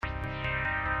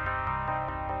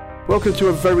Welcome to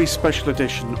a very special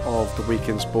edition of the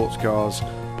Weekend Sports Cars,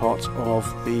 part of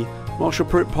the Marshall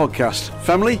Pruitt podcast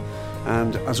family,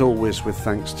 and as always with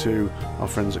thanks to our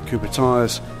friends at Cooper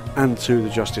Tyres and to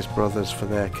the Justice Brothers for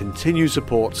their continued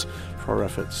support for our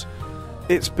efforts.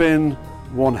 It's been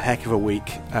one heck of a week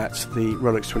at the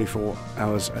Rolex 24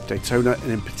 Hours at Daytona,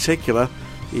 and in particular,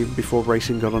 even before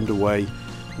racing got underway,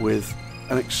 with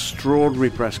an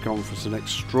extraordinary press conference, an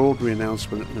extraordinary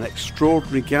announcement, an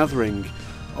extraordinary gathering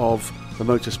of the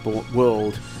motorsport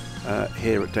world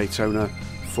here at Daytona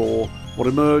for what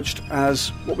emerged as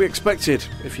what we expected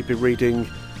if you've been reading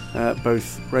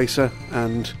both Racer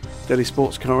and Daily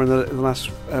Sports Car in the last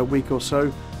week or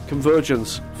so.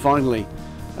 Convergence, finally,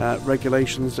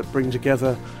 regulations that bring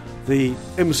together the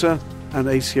IMSA and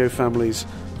ACO families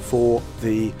for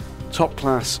the top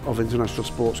class of international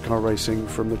sports car racing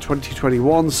from the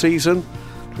 2021 season,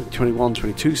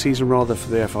 21-22 season rather, for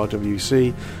the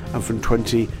FRWC, and from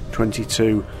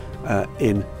 2022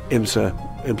 in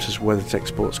IMSA's WeatherTech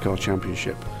Sports Car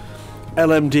Championship.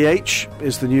 LMDH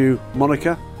is the new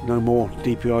moniker, no more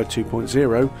DPI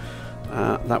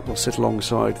 2.0. That will sit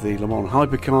alongside the Le Mans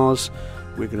Hypercars.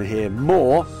 We're going to hear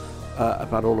more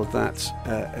about all of that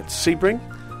at Sebring.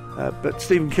 But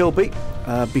Stephen Kilby,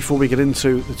 before we get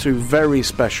into the two very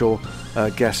special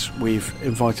guests we've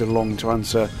invited along to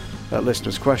answer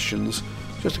listeners' questions,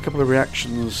 just a couple of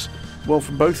reactions, well,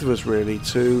 from both of us really,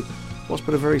 to what's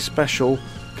been a very special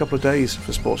couple of days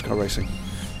for sports car racing.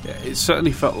 Yeah, it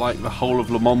certainly felt like the whole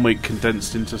of Le Mans week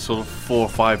condensed into sort of 4 or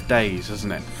 5 days,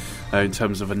 hasn't it? In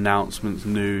terms of announcements,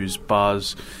 news,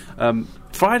 buzz.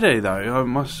 Friday, though, I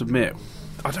must admit,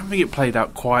 I don't think it played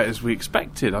out quite as we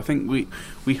expected. I think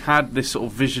we had this sort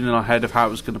of vision in our head of how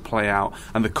it was going to play out,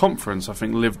 and the conference, I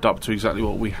think, lived up to exactly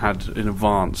what we had in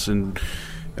advance. And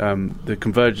the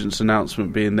Convergence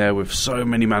announcement being there with so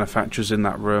many manufacturers in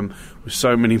that room, with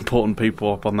so many important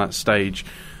people up on that stage,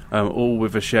 all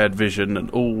with a shared vision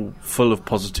and all full of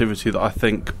positivity that I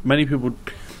think many people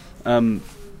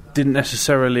didn't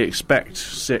necessarily expect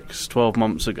 6-12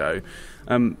 months ago.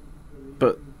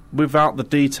 But without the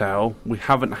detail, we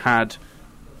haven't had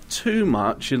too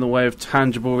much in the way of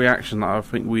tangible reaction that I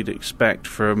think we'd expect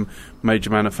from major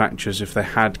manufacturers if they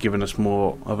had given us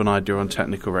more of an idea on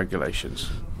technical regulations.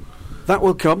 That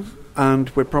will come, and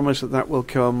we're promised that will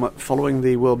come following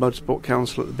the World Motorsport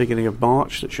Council at the beginning of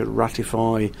March, that should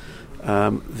ratify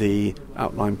the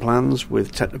outline plans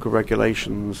with technical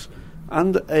regulations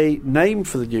and a name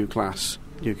for the new class,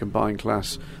 new combined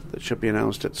class, that should be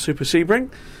announced at Super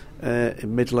Sebring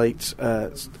in mid-late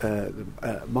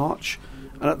March.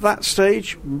 And at that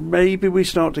stage, maybe we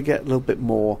start to get a little bit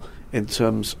more in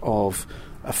terms of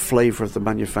a flavour of the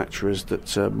manufacturers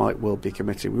that might well be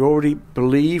committing. We already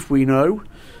believe we know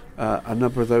a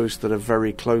number of those that are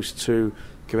very close to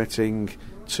committing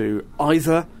to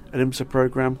either an IMSA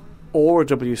programme or a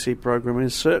WC programme,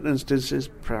 in certain instances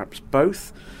perhaps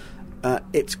both.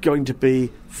 It's going to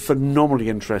be phenomenally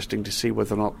interesting to see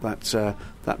whether or not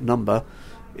that number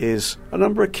is a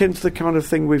number akin to the kind of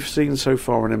thing we've seen so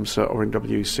far in IMSA or in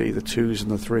WC, the 2s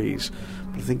and the 3s.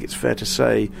 But I think it's fair to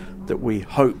say that we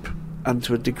hope, and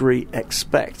to a degree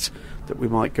expect, that we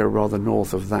might go rather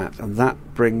north of that. And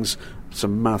that brings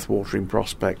some mouth-watering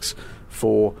prospects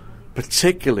for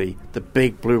particularly the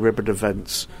big blue ribbon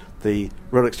events, the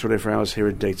Rolex 24 Hours here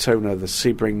in Daytona, the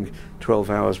Sebring 12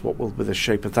 Hours. What will be the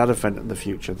shape of that event in the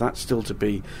future? That's still to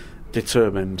be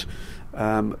determined.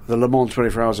 The Le Mans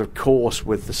 24 Hours, of course,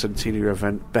 with the Centenary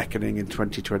event beckoning in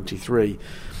 2023.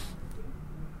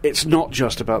 It's not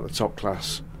just about the top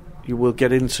class. You will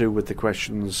get into with the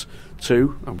questions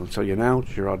too, and we'll tell you now,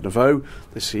 Gerard Neveu,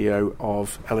 the CEO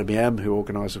of LMEM, who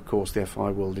organise, of course, the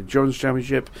FI World Endurance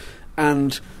Championship,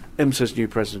 and IMSA's new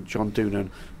president, John Doonan,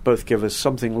 both give us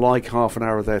something like half an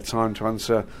hour of their time to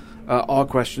answer our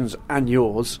questions and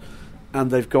yours,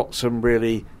 and they've got some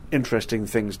really interesting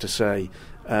things to say.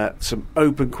 Some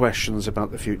open questions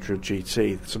about the future of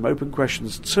GT, some open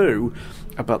questions too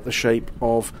about the shape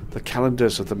of the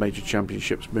calendars of the major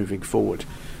championships moving forward.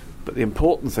 But the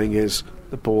important thing is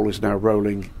the ball is now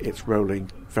rolling. It's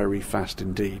rolling very fast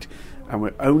indeed, and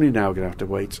we're only now going to have to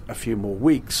wait a few more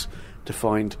weeks to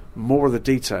find more of the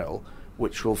detail,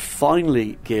 which will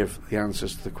finally give the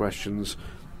answers to the questions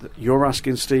that you're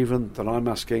asking, Stephen, that I'm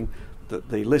asking, that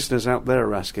the listeners out there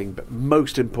are asking, but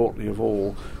most importantly of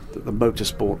all, that the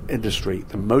motorsport industry,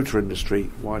 the motor industry,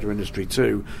 wider industry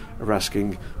too, are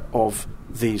asking of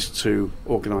these two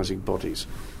organising bodies.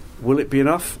 Will it be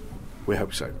enough? We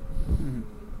hope so.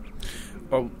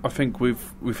 Well, I think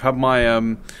we've had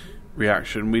my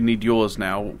reaction. We need yours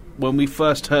now. When we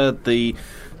first heard the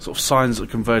sort of signs that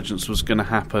Convergence was going to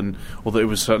happen, or that it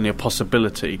was certainly a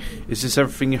possibility, is this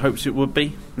everything you hoped it would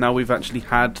be? Now we've actually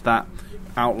had that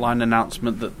outline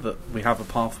announcement that we have a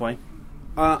pathway?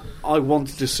 I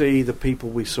wanted to see the people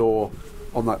we saw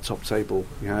on that top table.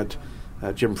 We had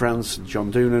Jim France and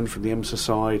John Doonan from the IMSA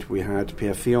side, we had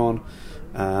Pierre Fillon,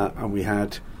 and we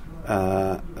had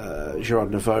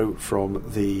Gerard Neveu from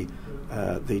the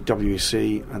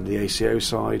WEC and the ACO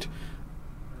side.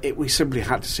 We simply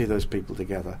had to see those people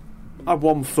together. I have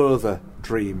one further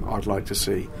dream I'd like to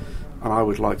see, and I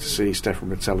would like to see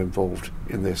Stefan Rattel involved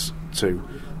in this too.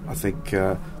 I think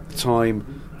the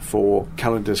time for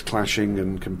calendars clashing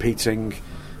and competing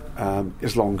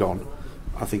is long gone.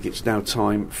 I think it's now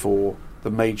time for the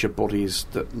major bodies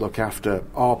that look after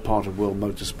our part of world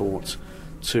motorsport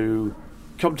to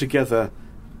come together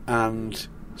and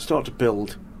start to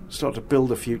build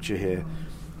a future here.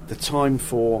 The time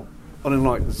for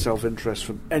unenlightened self-interest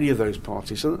from any of those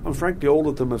parties, and frankly all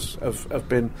of them have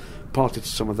been party to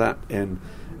some of that in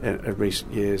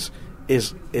recent years,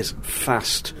 is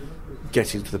fast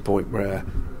getting to the point where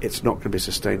it's not going to be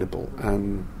sustainable,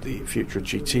 and the future of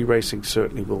GT racing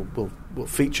certainly will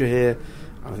feature here.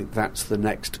 I think that's the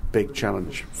next big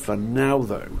challenge. For now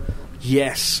though,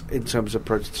 yes, in terms of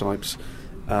prototypes,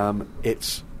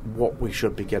 it's what we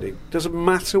should be getting. Doesn't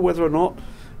matter whether or not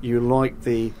you like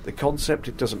the concept,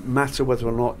 it doesn't matter whether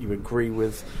or not you agree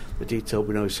with the detail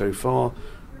we know so far.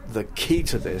 The key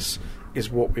to this is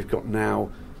what we've got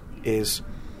now has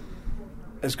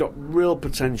got real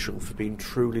potential for being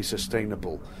truly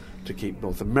sustainable, to keep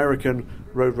North American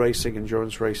road racing,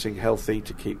 endurance racing healthy,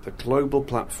 to keep the global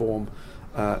platform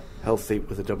healthy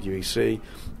with the WEC.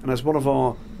 And as one of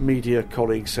our media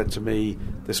colleagues said to me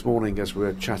this morning as we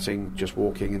were chatting, just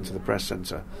walking into the press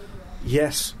centre,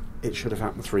 yes, it should have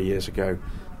happened 3 years ago,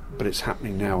 but it's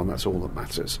happening now, and that's all that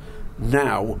matters.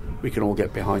 Now we can all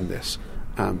get behind this,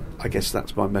 and I guess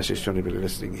that's my message to anybody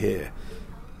listening here.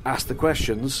 Ask the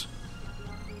questions,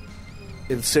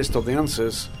 insist on the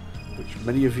answers, which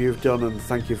many of you have done, and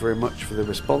thank you very much for the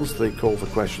response to the call for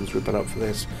questions we put up for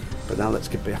this. But now let's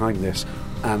get behind this,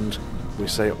 and we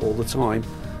say it all the time,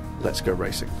 let's go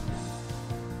racing.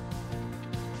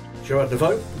 Gerard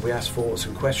Neveu, we asked for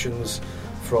some questions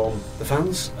from the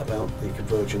fans about the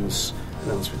Convergence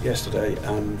announcement yesterday,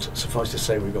 and suffice to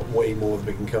say we've got way more than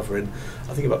we can cover in,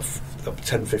 I think, about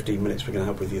 10-15 minutes we're going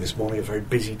to have with you this morning. A very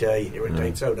busy day here in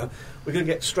Daytona. We're going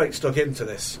to get straight stuck into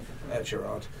this,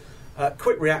 Gerard.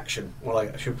 Quick reaction. Well,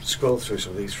 I should scroll through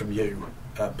some of these from you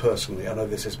personally. I know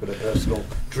this has been a personal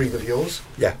dream of yours.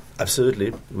 Yeah,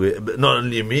 absolutely. But not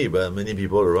only me, but many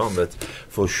people around. But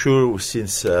for sure,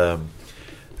 since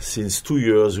 2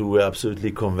 years, we were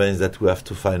absolutely convinced that we have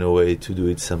to find a way to do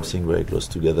it something very close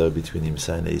together between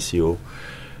IMSA and ACO.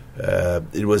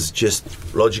 It was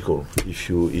just logical. If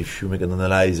you make an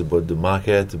analysis about the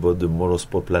market, about the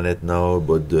motorsport planet now,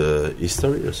 about the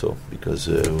history also, because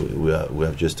we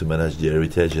have just to manage the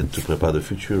heritage and to prepare the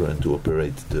future and to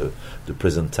operate the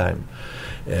present time.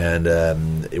 And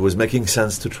it was making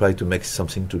sense to try to make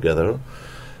something together.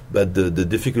 But the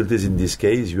difficulties in this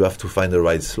case, you have to find the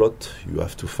right slot, you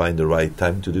have to find the right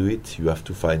time to do it, you have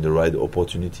to find the right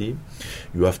opportunity,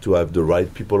 you have to have the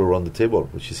right people around the table,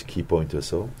 which is a key point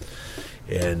also.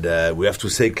 And we have to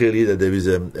say clearly that there is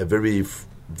a very,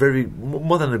 very,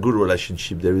 more than a good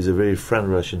relationship, there is a very friendly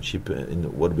relationship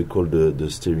in what we call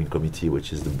the steering committee,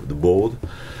 which is the board.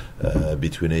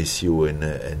 Between ACO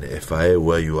and FIA,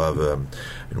 where you have on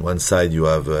one side you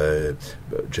have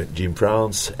Jim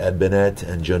France, Ed Bennett,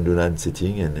 and John Doonan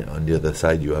sitting, and on the other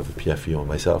side you have Pierre Fillon and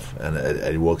myself, and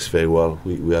it works very well.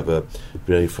 We have a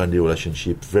very friendly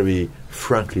relationship, very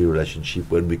frankly relationship,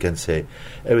 when we can say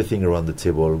everything around the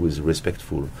table with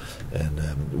respectful, and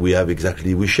we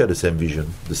share the same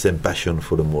vision, the same passion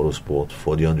for the motorsport,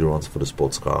 for the endurance, for the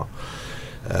sports car.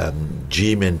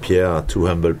 Jim and Pierre are two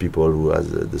humble people who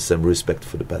have the same respect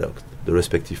for the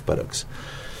respective paddocks.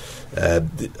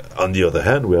 On the other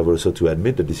hand, we have also to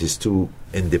admit that this is two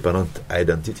independent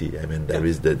identity. I mean, there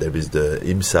is the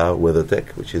IMSA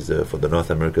WeatherTech, which is for the North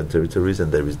American territories,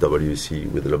 and there is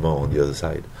WEC with Le Mans on the other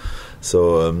side.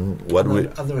 So and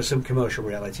there are some commercial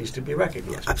realities to be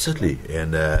recognised. Absolutely,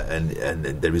 and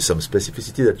there is some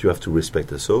specificity that you have to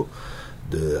respect also.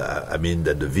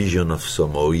 That the vision of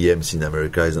some OEMs in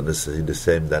America is not necessarily the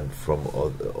same than from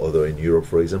other in Europe,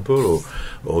 for example,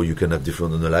 or you can have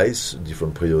different analysis,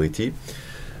 different priority.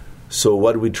 So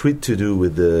what we try to do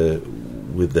with the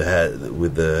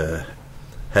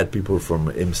had people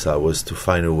from IMSA was to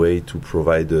find a way to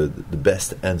provide the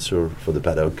best answer for the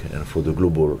paddock and for the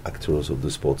global actors of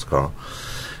the sports car.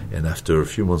 And after a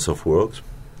few months of work,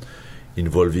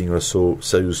 involving also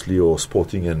seriously our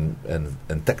sporting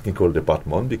and technical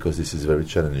department, because this is very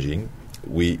challenging,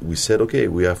 we said, okay,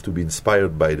 we have to be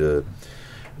inspired by the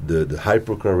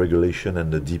hypercar regulation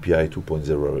and the DPI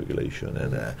 2.0 regulation.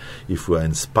 And if we are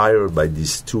inspired by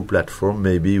these two platforms,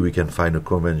 maybe we can find a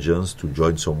convergence to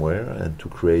join somewhere and to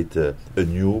create a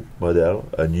new model,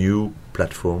 a new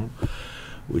platform,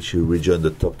 which will rejoin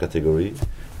the top category.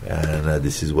 And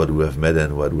this is what we have made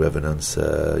and what we have announced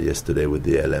yesterday with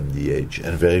the LMDH.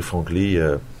 And very frankly,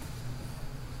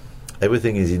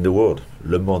 everything is in the world.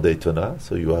 Le Mans Daytona,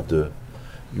 so you have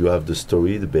the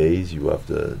story, the base, you have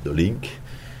the link.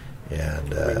 And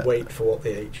we wait for what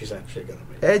the H is actually going to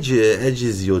be. Edge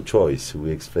is your choice.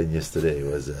 We explained yesterday. It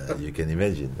was you can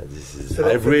imagine that this is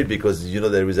hybrid because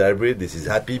there is hybrid. This is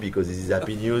happy because this is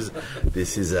happy news.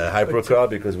 This is a hypercar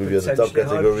because we'll be on the top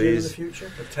categories.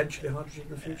 Potentially hydrogen in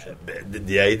the future.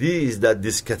 The idea is that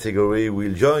this category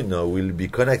will join or will be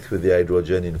connected with the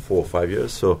hydrogen in 4 or 5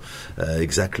 years. So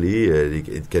exactly,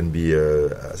 it can be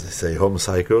as I say, home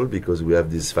cycle because we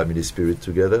have this family spirit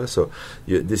together. So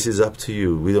this is up to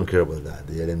you. We don't care about that.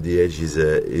 The LMDH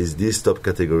is these top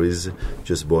categories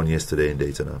just born yesterday in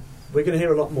Daytona. We're going to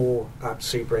hear a lot more at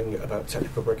Sebring about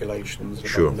technical regulations,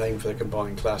 about the name for the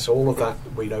combined class. All of that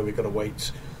we know we've got to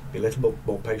wait, be a little bit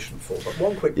more patient for. But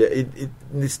one quick... Yeah, it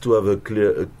needs to have a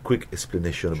quick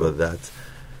explanation about that.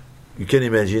 You can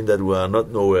imagine that we are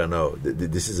not nowhere now.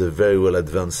 This is a very well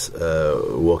advanced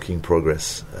working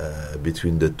progress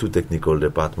between the two technical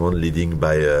departments, leading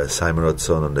by Simon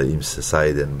Hodson on the IMSA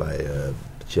side and by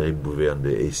Thierry Bouvet on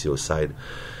the ACO side.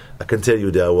 I can tell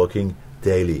you they are working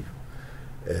daily,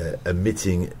 a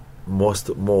meeting more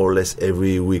or less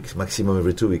every week, maximum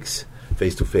every 2 weeks,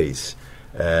 face to face,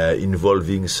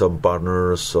 involving some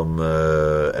partners, some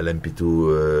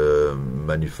LMP2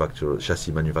 manufacturers,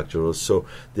 chassis manufacturers. So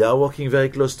they are working very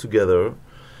close together.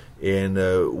 And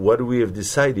what we have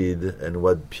decided, and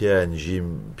what Pierre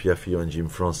Fillon and Jim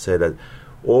France said, that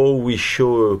we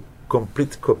show a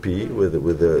complete copy with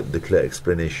the clear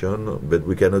explanation, but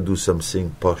we cannot do something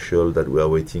partial that we are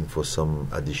waiting for some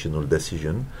additional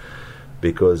decision,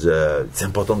 because it's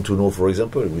important to know, for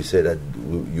example, we say that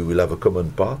you will have a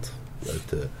common part,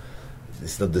 but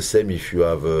it's not the same if you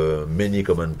have many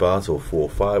common parts, or 4 or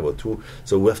 5 or 2,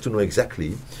 so we have to know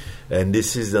exactly, and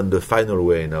this is on the final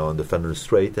way now, on the final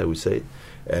straight, I would say.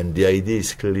 And the idea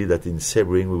is clearly that in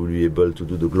Sebring we will be able to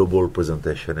do the global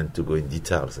presentation and to go in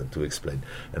details and to explain.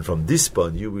 And from this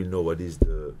point you will know what is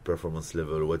the performance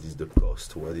level, what is the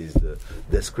cost, what is the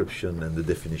description and the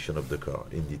definition of the car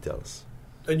in details.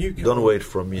 Don't wait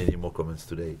from me any more comments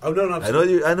today. Oh no,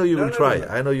 absolutely. I know you will try.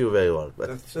 I know you very well.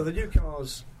 But so the new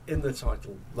cars in the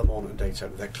title, Le Mans and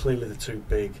Daytona, they're clearly the two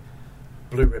big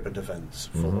blue ribbon events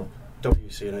for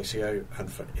WC and ACO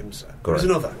and for IMSA. Correct. There's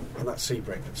another, and that's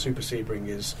Sebring. And Super Sebring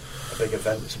is a big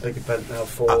event. It's a big event now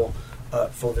for the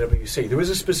WC. There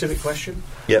is a specific question.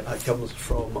 Yep. It comes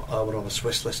from one of our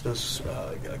Swiss listeners.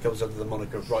 It comes under the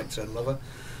moniker of Right Turn Lover.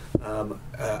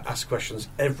 Asks questions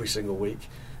every single week.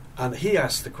 And he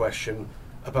asked the question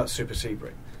about Super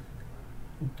Sebring.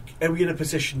 Are we in a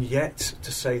position yet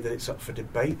to say that it's up for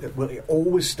debate? That will it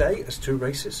always stay as 2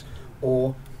 races?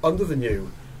 Or under the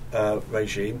new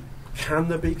regime, can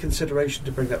there be consideration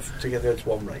to bring that together into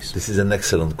 1 race? This is an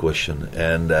excellent question,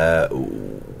 and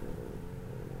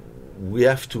we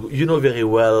have to. You know very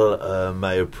well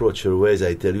my approach always.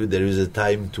 I tell you there is a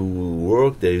time to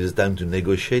work, there is a time to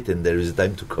negotiate, and there is a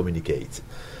time to communicate.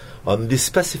 On this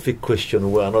specific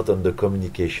question, we are not on the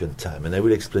communication time, and I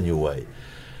will explain you why.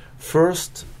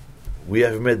 First, we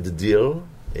have made the deal,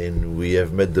 and we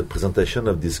have made the presentation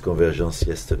of this convergence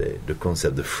yesterday, the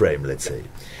concept, the frame, let's say.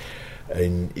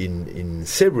 In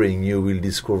Sebring, you will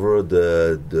discover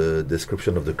the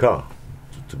description of the car,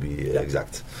 to be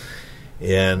exact.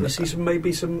 And you see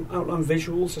maybe some outline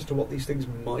visuals as to what these things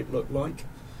might look like.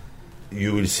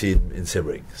 You will see in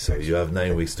Sebring. So you have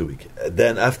 9 weeks to week.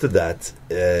 Then after that,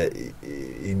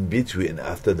 in between,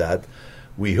 after that,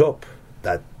 we hope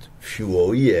that few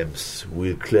OEMs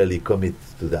will clearly commit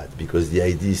to that, because the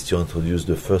idea is to introduce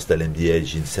the first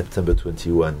LMDH in September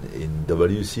 21 in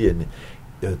WC,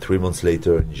 and 3 months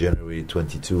later in January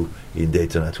 22 in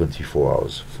Daytona 24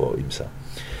 hours for IMSA.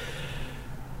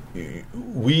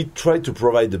 We try to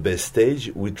provide the best stage.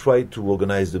 We try to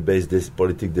organize the best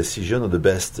political decision or the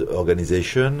best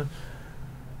organization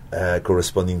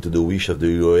corresponding to the wish of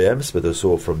the OEMs, but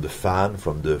also from the fan,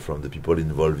 from the people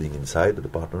involving inside, the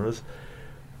partners.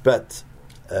 But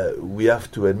we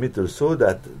have to admit also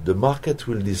that the market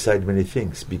will decide many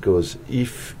things, because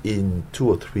if in 2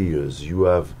 or 3 years you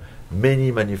have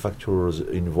many manufacturers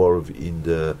involved in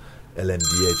the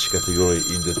LMDH category,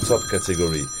 in the top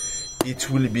category, it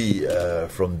will be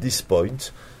from this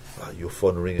point. Your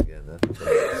phone ring again.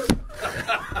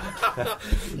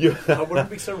 I wouldn't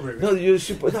be so rude. No, you're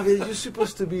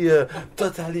supposed to be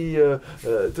totally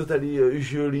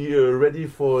usually ready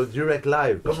for direct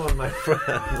live. Come on, my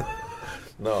friend.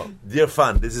 No, dear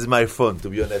fan, this is my phone, to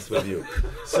be honest with you.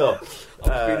 So,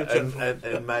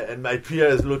 and my peer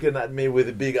is looking at me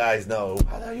with big eyes now.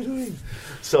 What are you doing?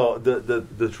 So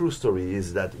the true story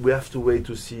is that we have to wait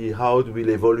to see how we'll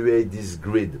evaluate this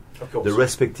grid, the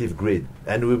respective grid,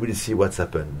 and we will see what's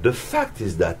happened. The fact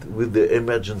is that with the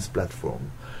Convergence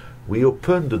platform, we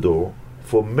open the door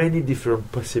for many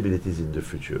different possibilities in the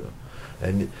future.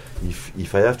 And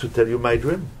if I have to tell you my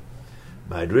dream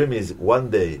is one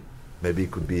day, maybe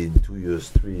it could be in 2 years,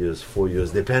 3 years, 4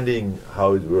 years, depending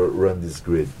how it will run this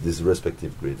grid, this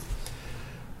respective grid.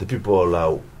 The people are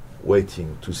now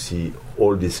waiting to see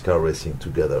all this car racing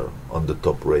together on the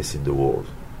top race in the world.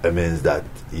 It means that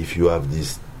if you have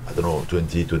this,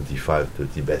 20, 25,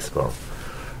 30 best car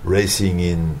racing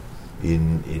in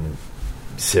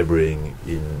Sebring,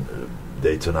 in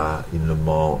Daytona, in Le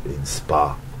Mans, in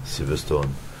Spa, Silverstone,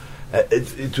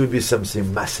 it will be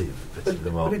something massive.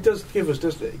 But it does give us,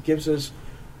 doesn't it? It gives us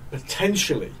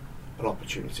potentially an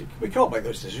opportunity. We can't make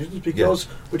those decisions because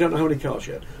we don't know how many cars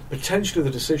yet. Potentially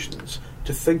the decisions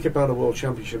to think about a World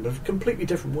Championship in a completely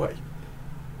different way.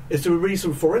 Is there a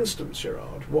reason, for instance,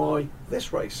 Gerard, why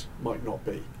this race might not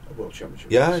be a World Championship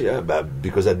race? Yeah, but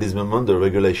because at this moment the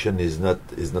regulation is not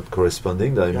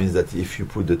corresponding. That means that if you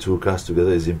put the two cars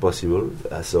together, it's impossible.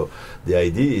 So the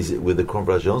idea is, with the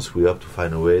Convergence, we have to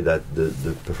find a way that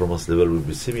the performance level will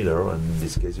be similar, and in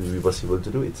this case it will be possible to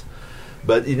do it.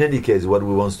 But in any case, what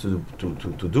we want to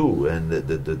do, and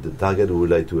the target we would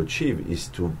like to achieve, is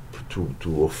to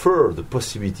offer the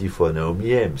possibility for an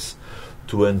OEMs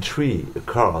to entry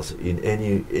cars in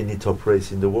any top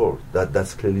race in the world.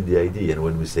 That's clearly the idea. And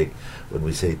when we say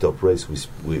top race, we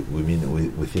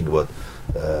think about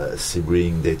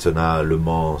Sebring, Daytona, Le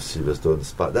Mans, Silverstone,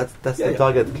 Spa. That's the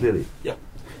target, clearly. Yeah.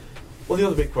 Well, the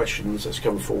other big questions that's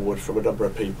come forward from a number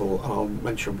of people, and I'll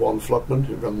mention one, Flugman,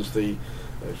 who runs the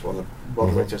one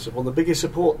of the biggest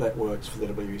support networks for the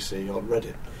WEC on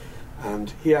Reddit,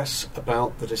 and he asks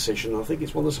about the decision. I think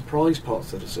it's one of the surprise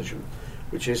parts of the decision,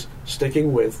 which is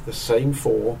sticking with the same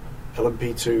 4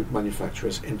 LMP2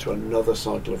 manufacturers into another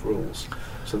cycle of rules.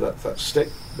 So that stick,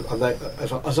 and they,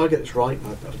 as I get this right, and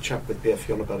I had a chat with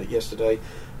BFION about it yesterday,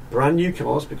 brand new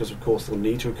cars, because of course they'll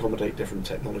need to accommodate different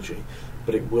technology,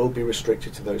 but it will be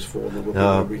restricted to those 4, and there will be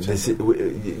no retail.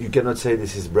 You cannot say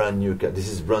this is brand new car. This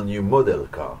is brand new model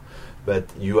car, but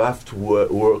you have to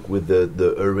work with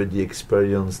the already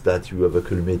experience that you have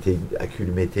accumulated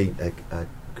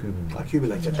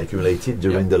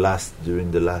during the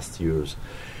last years.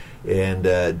 And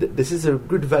this is a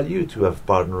good value to have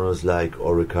partners like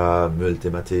Orica,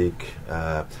 Multimatic,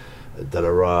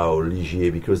 Dallara or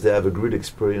Ligier, because they have a good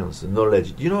experience,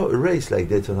 knowledge. You know, a race like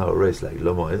Daytona, a race like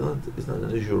Le Mans, it's not an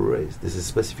usual race. This is a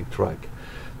specific track.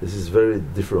 This is very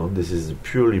different. This is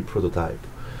purely prototype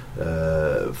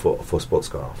for sports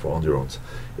car, for endurance.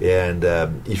 And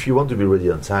if you want to be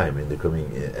ready on time in the coming,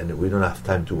 and we don't have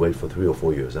time to wait for 3 or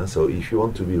 4 years, so if you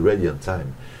want to be ready on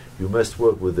time, you must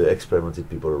work with the experimented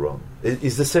people around.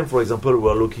 It's the same. For example, we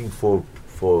are looking for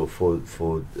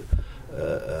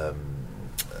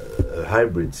a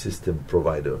hybrid system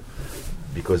provider,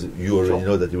 because you already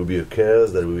know that it will be a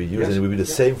cars that will be used, and it will be the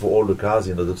same for all the cars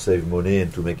in order to save money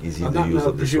and to make easy the use of this one. And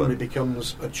that presumably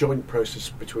becomes a joint process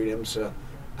between IMSA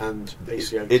and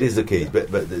ACO. It is the case,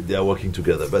 but they are working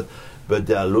together. But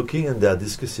they are looking and they are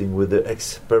discussing with the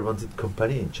experimented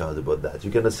company in charge about that.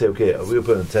 You cannot say, okay, we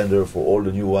open a tender for all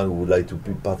the new one who would like to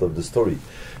be part of the story,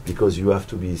 because you have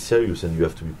to be serious and you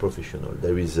have to be professional.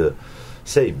 There is a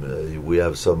we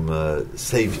have some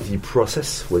safety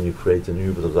process when you create a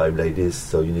new prototype like this,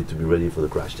 so you need to be ready for the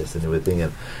crash test and everything.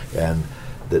 And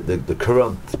the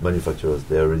current manufacturers,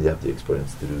 they already have the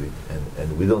experience to do it.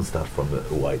 And we don't start from a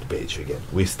white page again.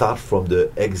 We start from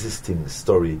the existing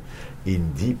story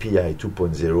in DPI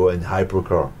 2.0 and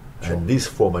hypercar. Sure. And these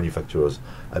 4 manufacturers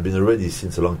have been already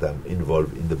since a long time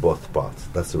involved in the both parts.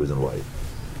 That's the reason why.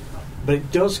 But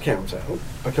it does count out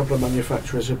a couple of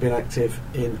manufacturers who have been active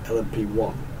in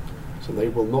LMP1, so they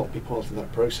will not be part of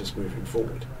that process moving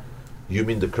forward. You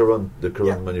mean the current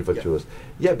manufacturers?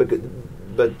 Yeah, but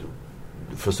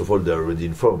first of all, they're already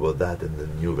informed about that and they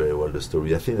knew very well the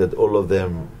story. I think that all of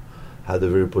them had a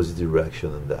very positive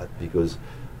reaction on that, because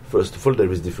first of all,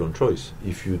 there is different choice.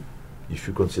 If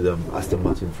you consider Aston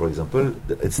Martin, for example,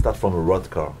 it starts from a road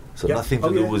car, so nothing to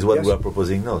do with what we are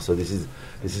proposing now. So this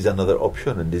is another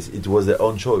option, and it was their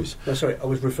own choice. No, sorry, I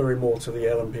was referring more to the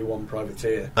LMP1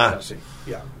 privateer chassis.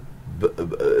 Yeah.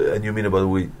 And you mean about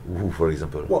who, for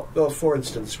example? Well, for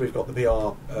instance, we've got the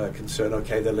BR concern.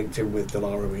 Okay, they're linked in with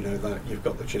Dallara, we know that. You've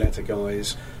got the Ginetta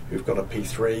guys who've got a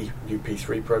new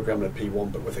P3 program and a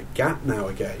P1, but with a gap now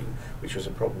again, which was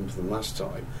a problem for them last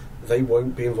time. They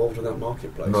won't be involved in that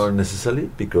marketplace. Not necessarily,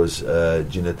 because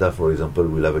Ginetta, for example,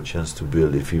 will have a chance to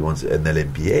build, if he wants, an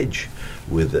LMPH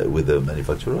with the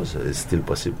manufacturers. It's still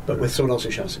possible. But with someone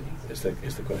else's chassis is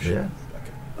the question.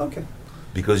 Yeah. Okay.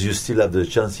 Because you still have the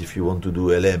chance, if you want to do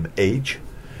LMH,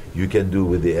 you can do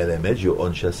with the LMH your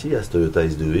own chassis, as Toyota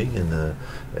is doing,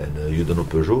 and you don't know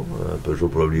Peugeot. Peugeot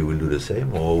probably will do the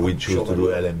same, or we choose to do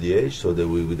LMDH, so that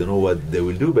we don't know what they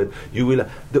will do. But you will.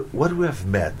 What we have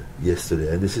met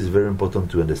yesterday, and this is very important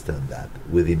to understand that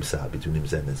with IMSA, between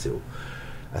IMSA and NCO,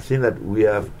 I think that we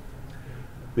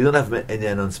don't have any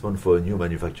announcement for new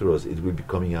manufacturers. It will be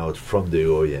coming out from the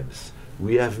OEMs.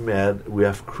 We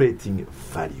have creating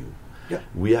value. Yeah.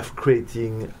 We have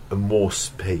creating more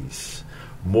space,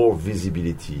 more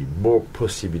visibility, more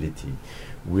possibility.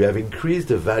 We have increased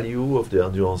the value of the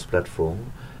endurance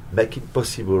platform, make it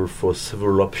possible for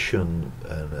several option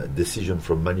and decision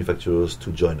from manufacturers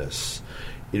to join us.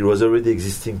 It was already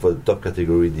existing for the top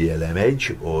category, the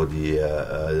LMH, or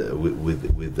the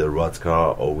with the road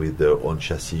car, or with their own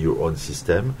chassis, your own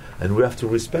system, and we have to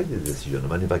respect the decision. The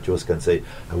manufacturers can say,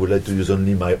 I would like to use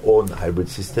only my own hybrid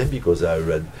system because I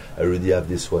already have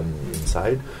this one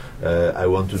inside. I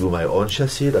want to do my own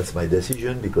chassis, that's my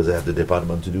decision, because I have the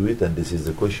department to do it, and this is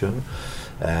the question.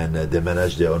 And they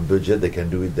manage their own budget, they can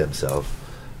do it themselves.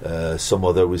 Some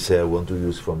other will say, I want to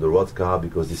use from the road car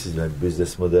because this is my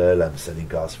business model, I'm selling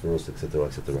cars first, etc.,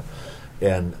 etc.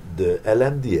 And the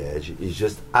LMDH is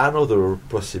just another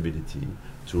possibility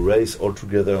to race all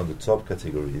together on the top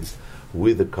categories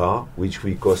with a car, which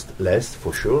will cost less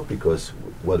for sure, because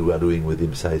what we are doing with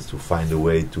IMSA is to find a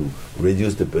way to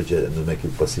reduce the budget and to make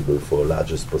it possible for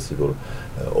largest possible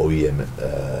OEM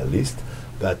list.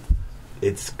 But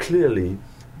it's clearly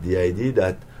the idea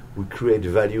that we create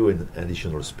value in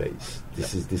additional space.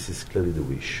 This is clearly the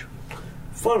wish.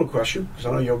 Final question, because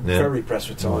I know you're very pressed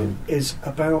for time, is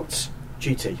about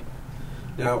GT.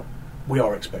 Now, we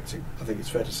are expecting, I think it's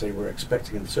fair to say we're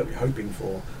expecting and certainly hoping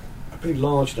for a pretty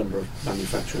large number of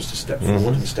manufacturers to step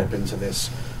forward and step into this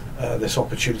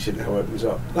opportunity that now opens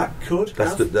up. That could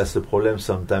that's the problem.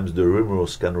 Sometimes the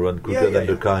rumors can run quicker than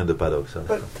the car in the paddock. So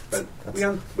but we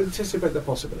anticipate the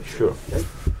possibility. Sure. Okay?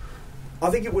 I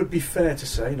think it would be fair to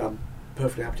say, and I'm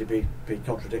perfectly happy to be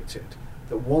contradicted,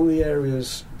 that one of the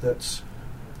areas that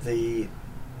the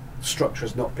structure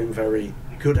has not been very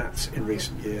good at in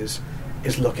recent years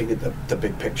is looking at the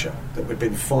big picture. That we've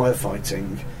been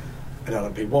firefighting an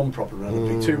LMP1 problem, an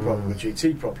LMP2 problem, a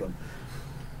GT problem.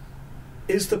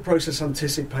 Is the process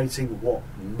anticipating what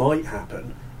might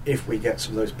happen if we get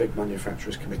some of those big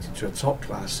manufacturers committed to a top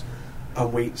class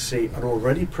and we see an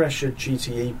already pressured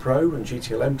GTE Pro and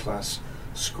GTLM class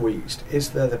squeezed?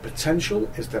 Is there the potential,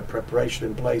 is there preparation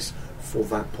in place for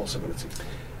that possibility?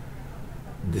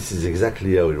 This is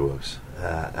exactly how it works.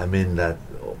 I mean that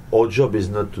our job is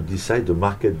not to decide, the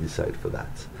market decide for that.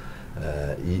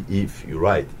 If you're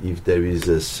right, if there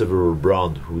is several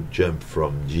brands who jump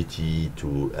from GTE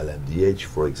to LMDH,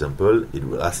 for example, it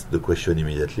will ask the question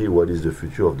immediately, what is the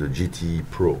future of the GTE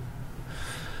Pro?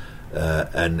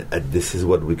 And this is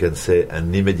what we can say,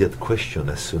 an immediate question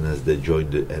as soon as they join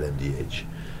the LMDH.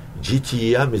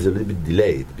 GTEM is a little bit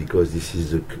delayed because this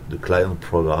is the client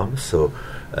program, so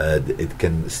it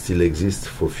can still exist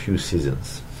for a few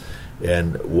seasons.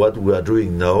 And what we are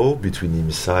doing now between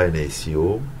IMSA and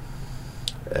ACO,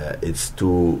 it's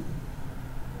to,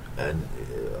 and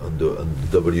on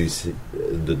the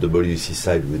WEC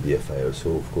side with the FIA,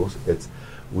 so of course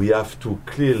we have to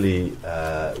clearly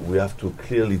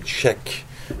check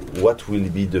what will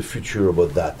be the future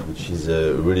about that, which is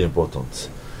really important.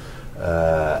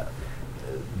 I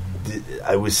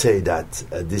will say that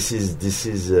this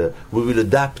is we will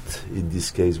adapt in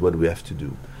this case what we have to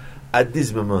do. At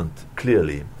this moment,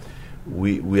 clearly,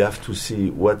 we have to see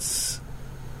what's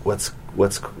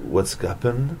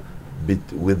happened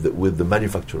with the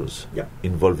manufacturers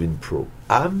involved in Pro.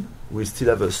 I'm we still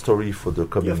have a story for the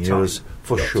coming You have years, time.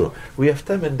 for You have sure. time. We have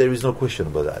time, and there is no question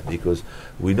about that, because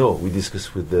we know, we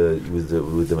discuss with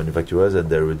the manufacturers, and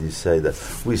they already say that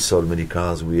we sold many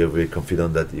cars. We are very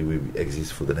confident that it will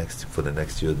exist for the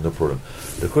next year. No problem.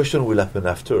 The question will happen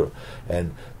after,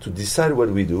 and to decide what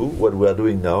we do, what we are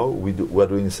doing now, we are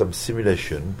doing some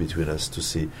simulation between us to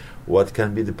see what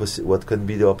can be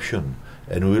the option.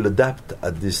 And we will adapt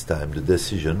at this time the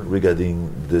decision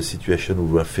regarding the situation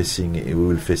we will face in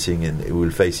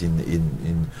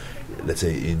let's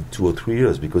say in 2 or 3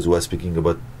 years, because we are speaking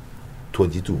about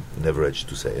 22 in average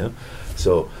to say.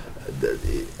 So,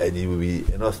 and it will be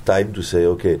enough time to say,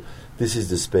 okay, this is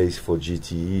the space for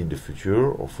GTE in the future,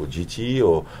 or for GT,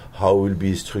 or how will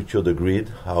be structured the grid,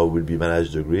 how will be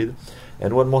managed the grid,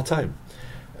 and one more time.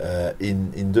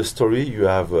 In the story, you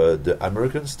have the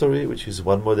American story, which is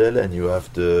one model, and you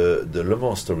have the Le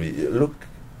Mans story. Look,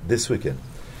 this weekend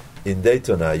in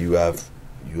Daytona, you have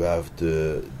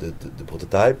the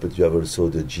prototype, but you have also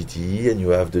the GTE and you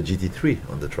have the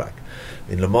GT3 on the track.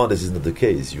 In Le Mans, this is not the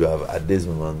case. You have at this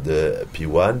moment the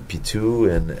P1, P2,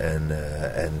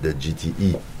 and the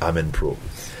GTE Amen Pro.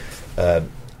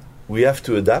 We have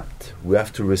to adapt. We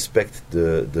have to respect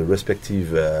the respective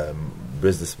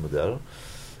business model.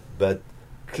 But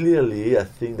clearly, I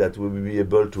think that we will be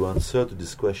able to answer to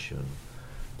this question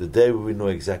the day we will know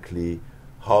exactly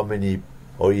how many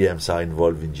OEMs are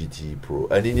involved in GTE Pro.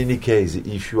 And in any case,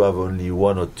 if you have only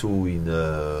 1 or 2 in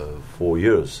 4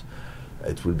 years,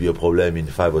 it will be a problem in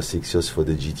 5 or 6 years for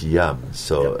the GTE arm.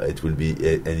 So it will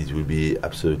be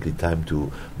absolutely time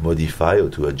to modify or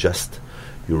to adjust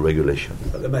your regulation.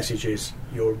 But the message is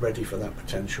you're ready for that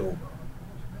potential.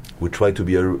 We try to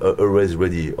be always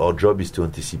ready. Our job is to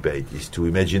anticipate, is to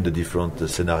imagine the different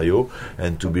scenario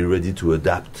and to be ready to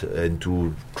adapt and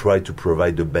to try to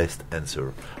provide the best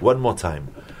answer. One more time.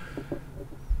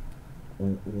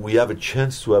 We have a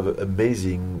chance to have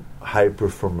amazing high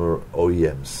performer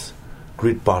OEMs,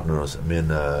 great partners. I mean,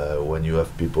 when you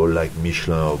have people like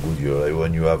Michelin or Goodyear,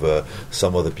 when you have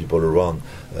some other people around,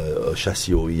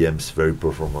 chassis OEMs, very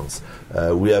performance.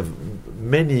 We have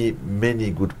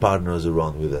many good partners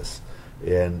around with us.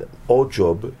 And our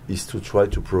job is to try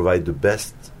to provide the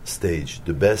best stage,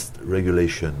 the best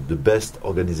regulation, the best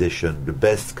organization, the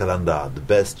best calendar, the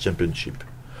best championship.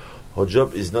 Our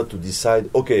job is not to decide,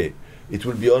 okay, it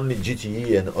will be only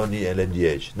GTE and only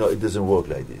LMDH. No, it doesn't work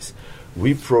like this.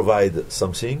 We provide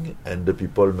something and the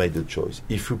people make the choice.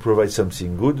 If we provide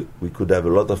something good, we could have a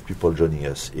lot of people joining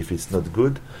us. If it's not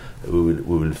good, we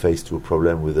will face to a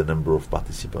problem with a number of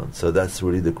participants. So that's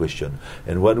really the question.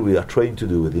 And what we are trying to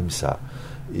do with IMSA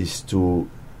is to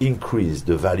increase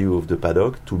the value of the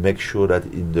paddock to make sure that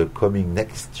in the coming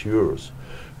next years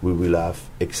we will have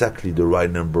exactly the right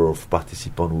number of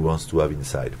participants we want to have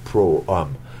inside, Pro,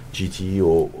 GTE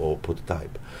or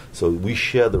prototype. So we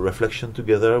share the reflection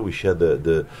together, we share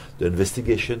the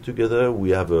investigation together.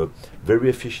 We have a very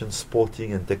efficient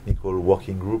sporting and technical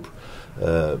working group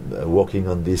working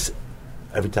on this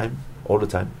every time, all the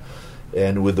time.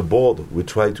 And with the board, we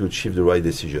try to achieve the right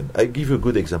decision. I give you a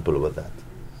good example about that.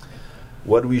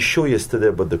 What we showed yesterday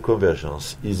about the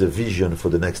Convergence is a vision for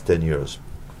the next 10 years.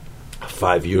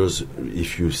 5 years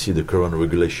if you see the current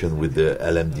regulation with the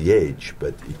LMDH,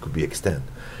 but it could be extended.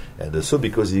 And also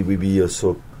because it will be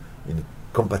also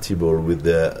compatible with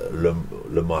the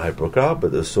Le Mans hypercar,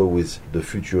 but also with the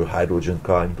future hydrogen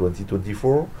car in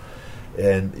 2024.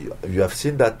 And you have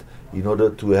seen that in order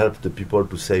to help the people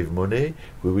to save money,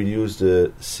 we will use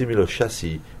the similar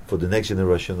chassis for the next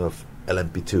generation of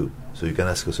LMP2. So you can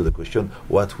ask also the question,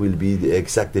 what will be the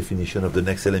exact definition of the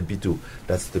next LMP2?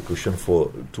 That's the question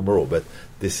for tomorrow. But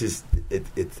this is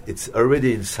it's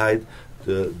already inside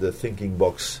the thinking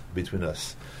box between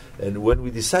us. And when we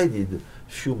decided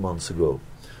a few months ago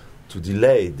to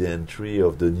delay the entry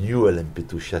of the new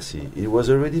LMP2 chassis, it was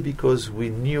already because we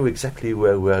knew exactly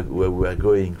where we are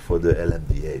going for the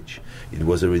LMDH. It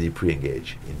was already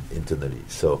pre-engaged internally.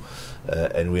 So,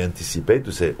 and we anticipate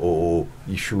to say,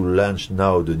 if you launch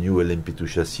now the new LMP2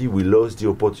 chassis, we lost the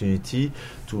opportunity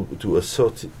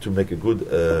to make a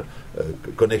good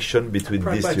connection between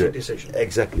these two. Decision.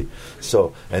 Exactly.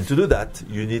 So, and to do that,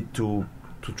 you need to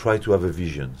try to have a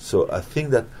vision. So I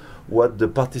think that what the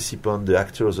participants, the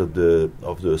actors of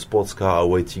the sports car are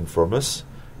waiting from us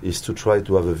is to try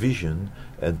to have a vision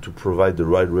and to provide the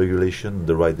right regulation,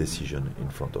 the right decision in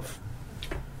front of.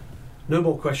 No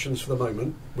more questions for the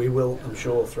moment. We will, I'm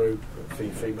sure, through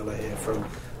Fee Miller here from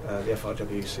the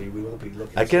FRWC, we will be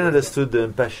looking. I can understand the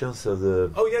impatience of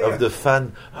the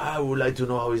fan. I would like to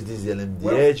know how is this the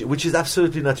LMDH, which is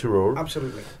absolutely natural.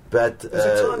 Absolutely. But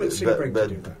there's a time at Sebring to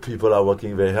do that. People are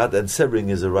working very hard, and Sebring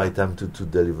is the right time to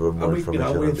deliver more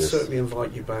information. We'd certainly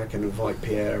invite you back, and invite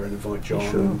Pierre, and invite John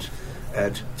and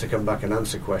Ed to come back and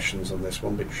answer questions on this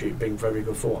one, which you've been very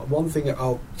good for. One thing that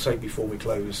I'll say before we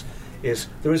close is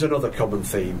there is another common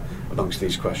theme amongst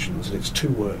these questions, and it's 2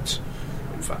 words.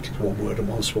 In fact, it's 1 word and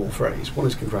 1 small phrase. One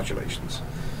is congratulations,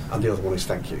 and the other one is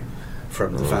thank you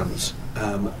from the fans.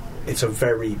 It's a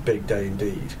very big day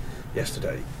indeed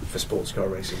yesterday for sports car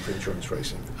racing, for insurance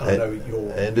racing. I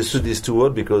understood these 2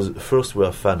 words because first we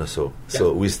are fans, so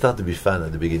we start to be fan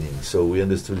at the beginning. So we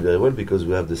understood very well because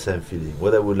we have the same feeling.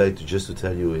 What I would like to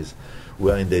tell you is we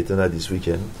are in Daytona this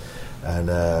weekend, and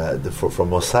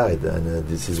from our side, and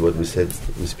this is what we said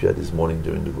with Pierre this morning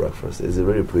during the breakfast. It's a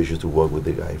very pleasure to work with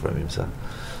the guy from IMSA.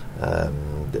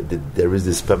 There is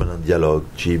this permanent dialogue.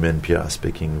 Jim and Pierre are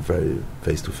speaking very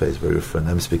face to face very often.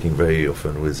 I'm speaking very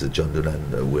often with John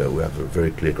Doonan. We have a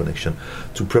very clear connection.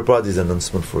 To prepare this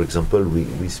announcement, for example,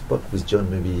 we spoke with John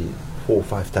maybe 4 or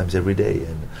 5 times every day,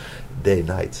 and day and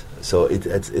night. So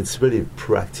it's really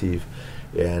proactive.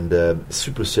 And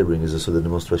Super Sebring is also the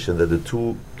demonstration that the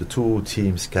two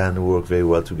teams can work very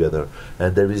well together,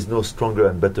 and there is no stronger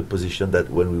and better position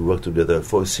than when we work together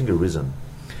for a single reason.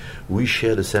 We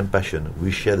share the same passion,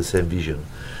 we share the same vision,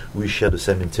 we share the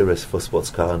same interest for sports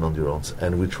car and endurance,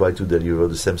 and we try to deliver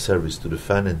the same service to the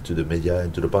fan and to the media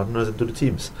and to the partners and to the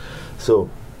teams. So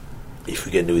if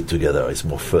we can do it together, it's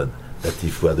more fun than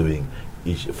if we are doing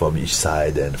from each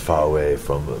side and far away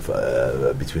from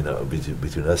between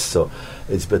us. So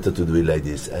it's better to do it like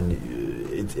this, and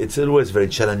it's always very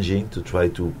challenging to try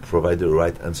to provide the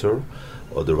right answer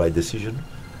or the right decision.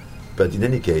 But in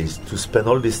any case, to spend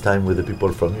all this time with the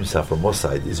people from IMSA from our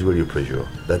side is really a pleasure.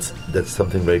 That's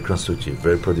something very constructive,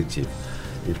 very productive.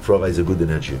 It provides a good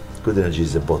energy. Good energy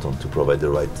is important to provide the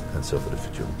right answer for the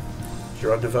future.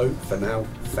 Gerard Neveu, for now,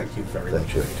 thank you very much.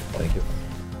 Thank you.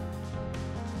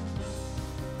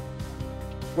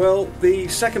 Well, the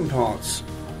second part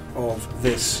of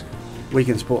this Week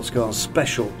in Sports Cars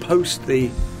special, post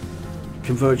the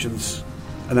Convergence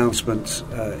announcement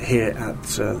here at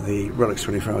the Relics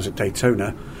 24 Hours at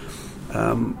Daytona,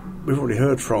 we've already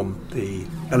heard from the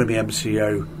LME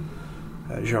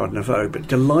MCO, Gerard Neveu, but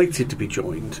delighted to be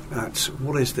joined at,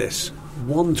 what is this,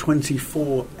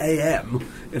 1:24 a.m.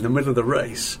 in the middle of the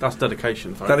race. That's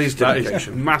dedication, folks. That is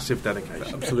dedication. That is massive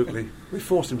dedication. Absolutely. We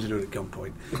forced him to do it at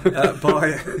gunpoint.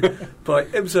 By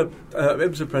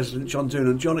IMSA President John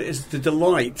Doonan. John, it is a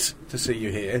delight to see you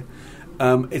here.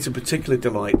 It's a particular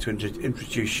delight to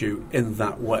introduce you in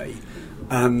that way.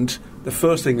 And the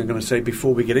first thing I'm going to say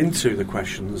before we get into the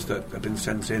questions that have been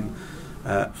sent in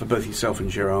for both yourself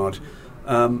and Gerard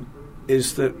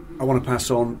is that I want to pass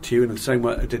on to you in the same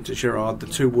way I did to Gerard the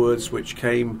 2 words which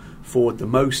came forward the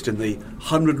most in the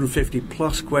 150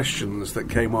 plus questions that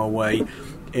came our way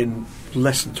in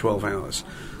less than 12 hours.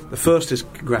 The first is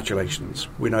congratulations.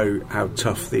 We know how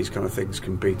tough these kind of things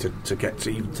can be to get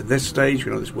to even to this stage.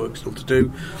 We know there's work still to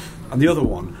do. And the other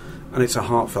one, and it's a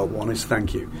heartfelt one, is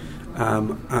thank you.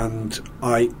 And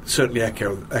I certainly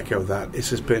echo that. This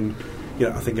has been,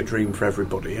 I think, a dream for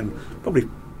everybody, and probably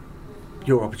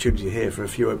your opportunity here for a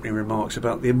few opening remarks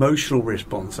about the emotional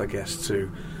response, I guess,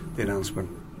 to the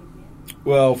announcement.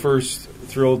 Well, first,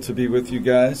 thrilled to be with you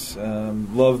guys.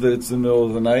 Love that it's the middle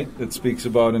of the night. It speaks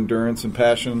about endurance and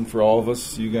passion for all of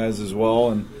us, you guys as well,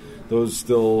 and those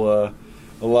still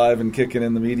alive and kicking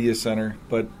in the media center.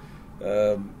 But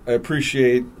I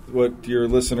appreciate what your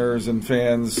listeners and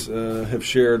fans have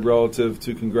shared relative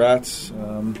to congrats.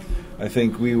 I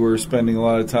think we were spending a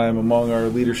lot of time among our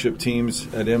leadership teams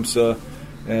at IMSA,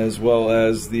 as well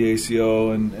as the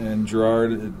ACO and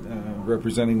Gerard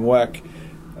representing WEC.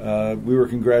 We were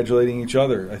congratulating each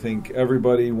other. I think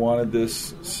everybody wanted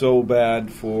this so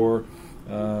bad for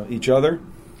each other,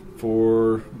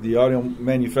 for the auto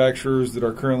manufacturers that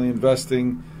are currently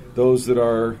investing, those that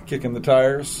are kicking the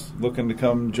tires, looking to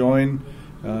come join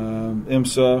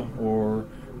IMSA or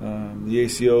the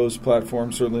ACO's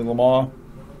platform, certainly Le Mans.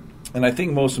 And I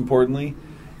think most importantly,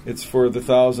 it's for the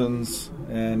thousands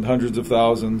and hundreds of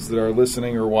thousands that are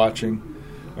listening or watching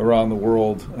around the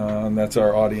world. And that's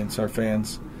our audience, our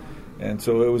fans. And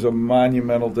so it was a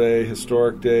monumental day,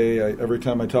 historic day. Every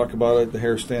time I talk about it, the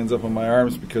hair stands up on my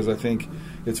arms because I think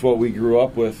it's what we grew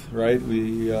up with, right?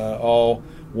 We all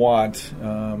want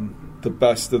the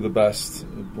best of the best,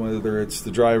 whether it's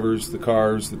the drivers, the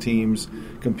cars, the teams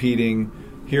competing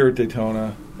here at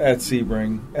Daytona, at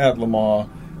Sebring, at Le Mans,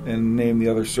 and name the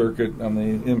other circuit on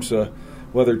the IMSA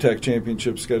WeatherTech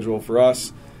Championship schedule for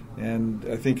us. And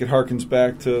I think it harkens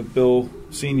back to Bill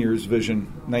Sr.'s vision,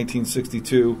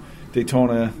 1962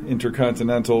 Daytona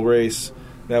Intercontinental race.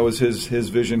 That was his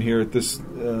vision here at this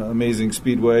amazing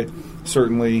speedway.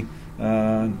 Certainly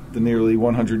the nearly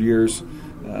 100 years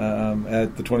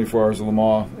at the 24 Hours of Le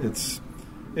Mans.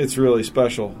 It's really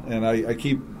special. And I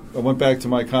went back to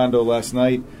my condo last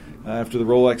night after the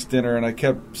Rolex dinner, and I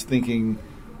kept thinking,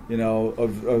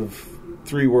 of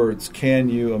three words: can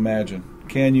you imagine?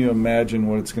 Can you imagine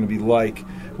what it's going to be like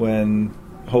when,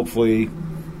 hopefully,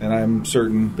 and I'm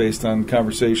certain based on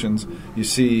conversations, you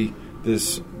see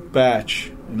this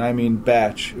batch, and I mean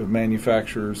batch, of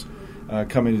manufacturers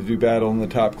coming to do battle in the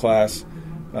top class,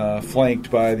 flanked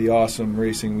by the awesome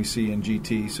racing we see in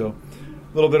GT. So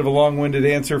a little bit of a long-winded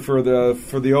answer for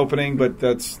the opening, but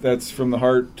that's from the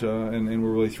heart, and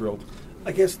we're really thrilled.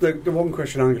 I guess the one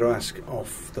question I'm going to ask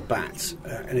off the bat,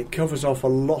 and it covers off a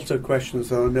lot of questions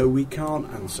that I know we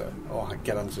can't answer, or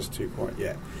get answers to quite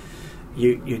yet.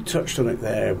 You touched on it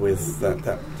there with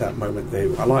that moment there.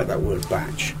 I like that word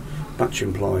batch. Batch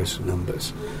implies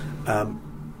numbers.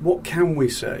 What can we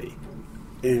say,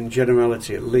 in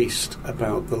generality at least,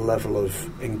 about the level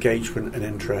of engagement and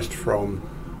interest from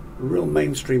real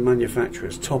mainstream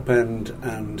manufacturers, top end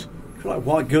and like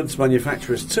white goods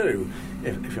manufacturers too,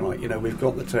 if you like? We've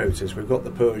got the Toyotas, we've got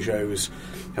the Peugeots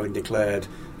having declared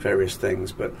various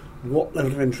things, but what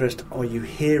level of interest are you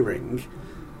hearing,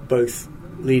 both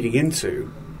leading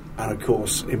into and of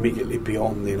course immediately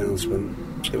beyond the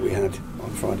announcement that we had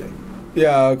on Friday?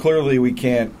 Yeah, clearly we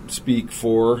can't speak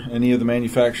for any of the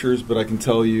manufacturers, but I can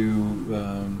tell you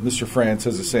Mr. France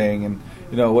has a saying, and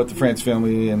what the France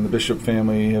family and the Bishop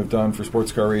family have done for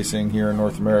sports car racing here in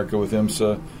North America with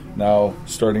IMSA, now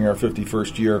starting our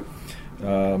 51st year,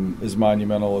 is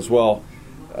monumental as well.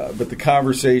 But the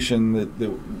conversation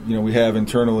that we have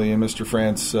internally, and Mr.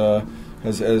 France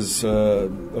has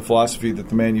a philosophy that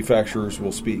the manufacturers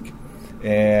will speak.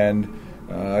 And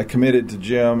I committed to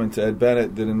Jim and to Ed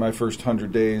Bennett that in my first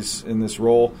 100 days in this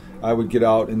role, I would get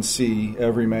out and see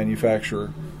every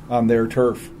manufacturer on their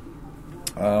turf,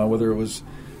 whether it was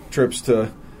trips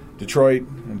to Detroit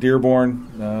and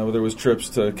Dearborn, whether it was trips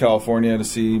to California to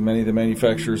see many of the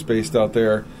manufacturers based out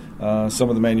there. Some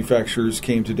of the manufacturers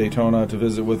came to Daytona to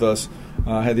visit with us.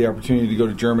 Had the opportunity to go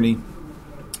to Germany.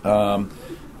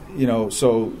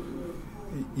 So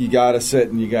you got to sit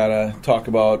and you got to talk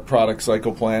about product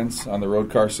cycle plans on the road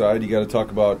car side. You got to talk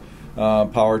about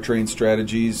powertrain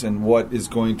strategies and what is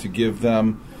going to give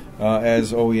them,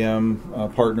 as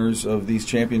OEM partners of these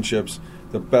championships,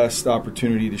 the best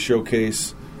opportunity to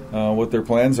showcase what their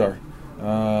plans are.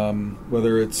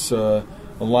 Whether it's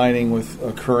aligning with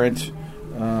a current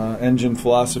engine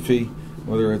philosophy,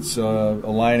 whether it's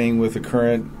aligning with a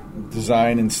current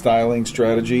design and styling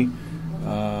strategy.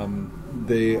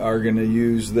 They are going to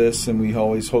use this, and we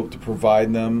always hope to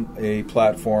provide them a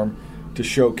platform to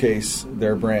showcase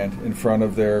their brand in front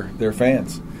of their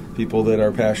fans, people that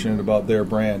are passionate about their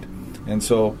brand. And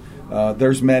so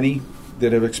there's many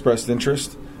that have expressed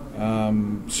interest.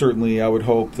 Certainly I would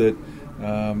hope that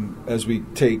as we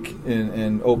take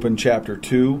in open Chapter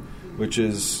 2, which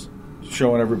is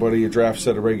showing everybody a draft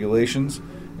set of regulations,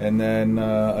 and then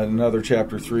another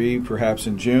Chapter 3 perhaps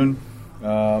in June,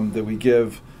 that we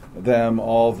give them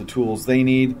all the tools they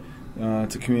need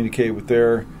to communicate with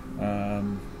their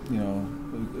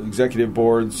executive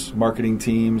boards, marketing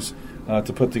teams,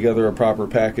 to put together a proper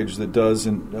package that does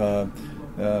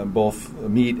both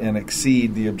meet and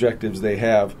exceed the objectives they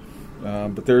have.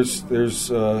 But there's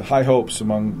high hopes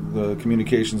among the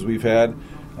communications we've had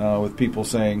with people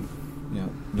saying,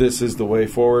 this is the way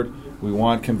forward. We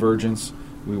want convergence.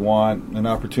 We want an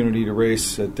opportunity to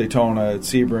race at Daytona, at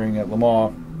Sebring, at Le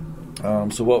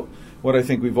Mans. So what I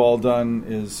think we've all done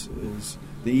is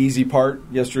the easy part.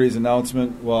 Yesterday's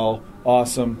announcement, while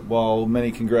awesome, while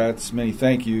many congrats, many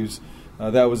thank yous,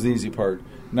 that was the easy part.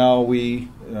 Now we,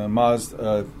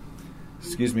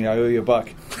 excuse me, I owe you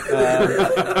 $1.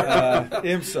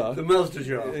 IMSA. The Mazda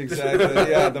jar.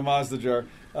 Exactly, yeah, the Mazda jar.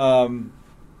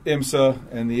 IMSA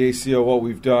and the ACO, what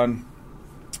we've done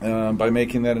by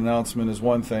making that announcement is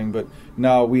one thing, but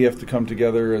now we have to come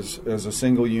together as a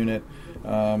single unit.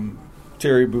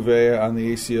 Terry Bouvet on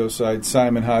the ACO side,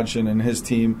 Simon Hodgson and his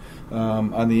team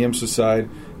on the IMSA side,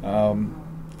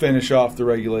 finish off the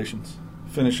regulations.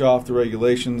 Finish off the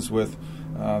regulations with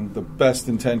the best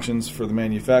intentions for the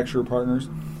manufacturer partners,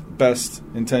 best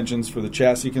intentions for the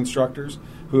chassis constructors,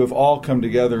 who have all come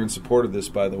together and supported this,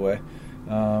 by the way.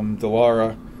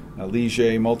 Dallara,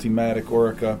 Ligier, Multimatic,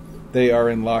 Orica, they are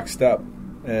in lockstep.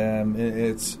 And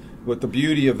it's what the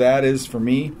beauty of that is for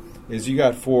me is you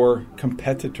got 4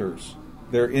 competitors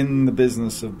They're in the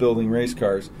business of building race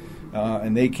cars,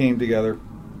 and they came together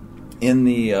in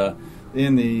the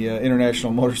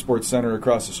International Motorsports Center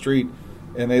across the street,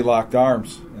 and they locked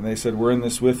arms and they said, "We're in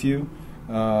this with you."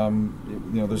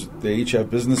 They each have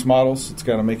business models. It's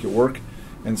got to make it work,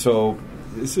 and so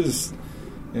this is,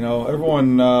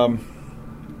 everyone,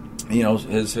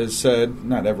 has said,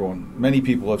 not everyone, many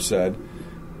people have said,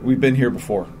 we've been here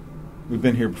before. We've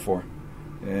been here before.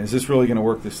 And is this really going to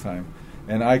work this time?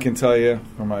 And I can tell you,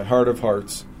 from my heart of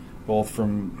hearts, both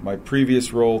from my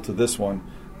previous role to this one,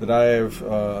 that I have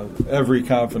every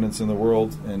confidence in the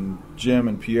world. And Jim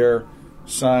and Pierre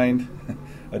signed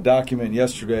a document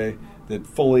yesterday that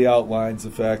fully outlines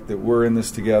the fact that we're in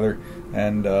this together.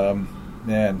 And,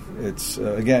 it's,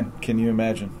 again, can you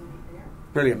imagine?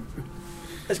 Brilliant.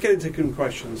 Let's get into some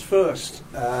questions. First,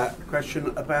 a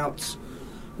question about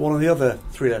one of the other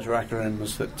three-letter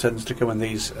acronyms that tends to come in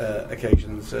these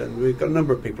occasions. We've got a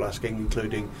number of people asking,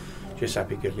 including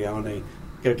Giuseppe Giuliano,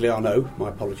 my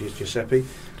apologies, Giuseppe,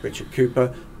 Richard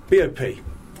Cooper, BOP.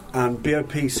 And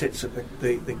BOP sits at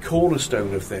the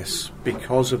cornerstone of this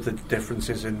because of the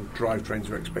differences in drivetrains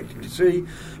we're expecting to see,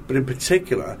 but in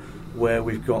particular where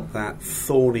we've got that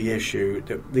thorny issue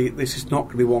that this is not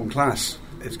going to be one class,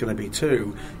 it's going to be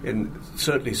two in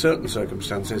certainly certain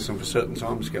circumstances and for certain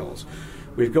timescales.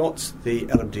 We've got the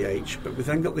LMDH, but we've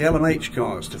then got the LMH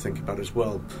cars to think about as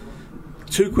well.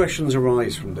 Two questions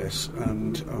arise from this,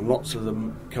 and lots of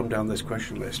them come down this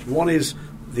question list. One is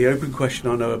the open question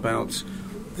I know about.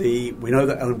 We know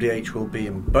that LMDH will be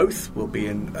in both. Will be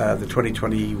in the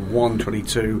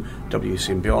 2021-22 WC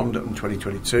and Beyond, and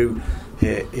 2022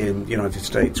 here in the United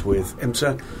States with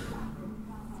IMSA.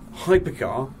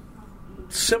 Hypercar,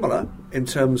 similar in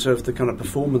terms of the kind of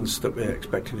performance that we're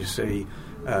expecting to see,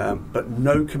 but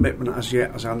no commitment as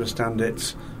yet, as I understand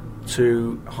it,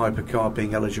 to Hypercar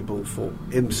being eligible for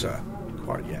IMSA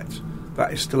quite yet.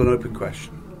 That is still an open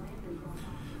question.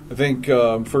 I think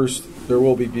first there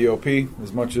will be BOP.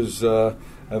 As much as I'd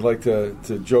like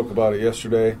to joke about it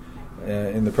yesterday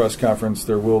in the press conference,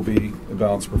 there will be a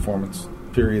balanced performance,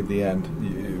 period, the end,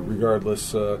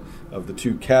 regardless of the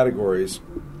two categories.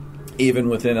 Even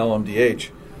within LMDH,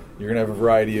 you're going to have a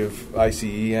variety of ICE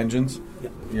engines.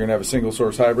 Yep. You're going to have a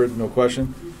single-source hybrid, no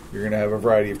question. You're going to have a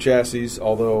variety of chassis,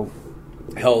 although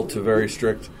held to very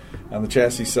strict on the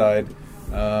chassis side.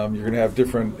 You're going to have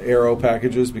different aero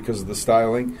packages because of the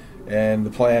styling, and the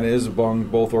plan is among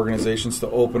both organizations to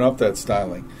open up that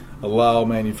styling, allow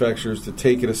manufacturers to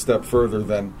take it a step further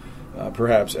than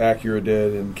perhaps Acura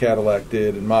did and Cadillac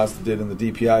did and Mazda did in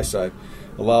the DPI side.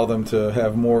 Allow them to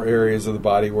have more areas of the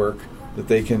bodywork that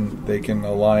they can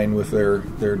align with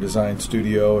their design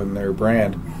studio and their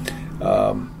brand.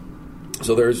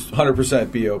 So there's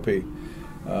 100% BOP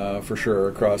for sure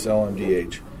across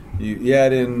LMDH. You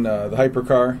add in the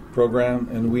Hypercar program,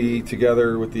 and we,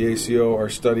 together with the ACO, are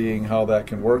studying how that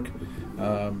can work.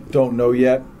 Don't know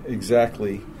yet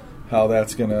exactly how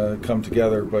that's going to come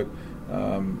together, but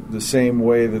the same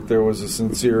way that there was a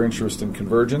sincere interest in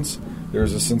Convergence,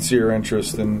 there's a sincere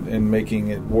interest in making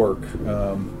it work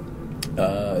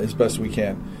as best we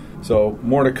can. So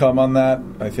more to come on that.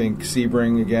 I think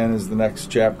Sebring, again, is the next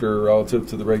chapter relative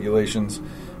to the regulations,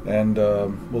 and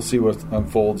we'll see what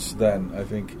unfolds then. I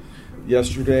think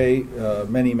yesterday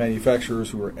many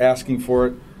manufacturers who were asking for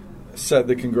it said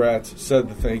the congrats, said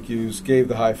the thank yous, gave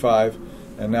the high five,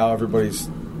 and now everybody's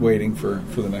waiting for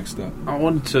the next step. I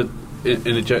wanted to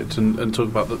interject and talk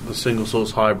about the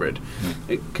single-source hybrid.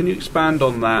 Can you expand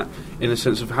on that in a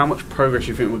sense of how much progress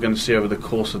you think we're going to see over the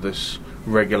course of this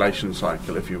regulation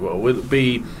cycle, if you will? Will it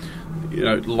be,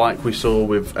 like we saw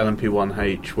with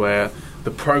LMP1H, where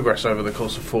the progress over the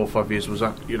course of 4 or 5 years was,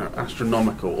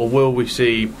 astronomical? Or will we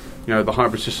see, the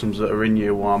hybrid systems that are in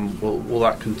year one, will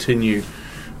that continue,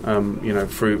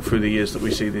 through the years that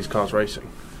we see these cars racing?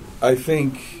 I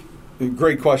think,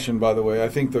 great question, by the way. I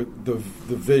think the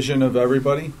vision of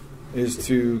everybody is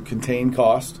to contain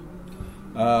cost.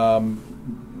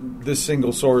 This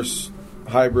single-source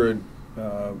hybrid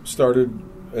started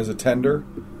as a tender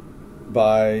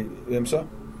by IMSA.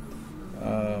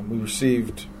 We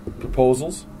received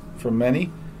proposals from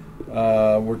many.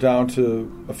 We're down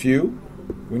to a few.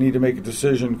 We need to make a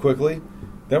decision quickly.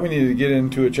 Then we need to get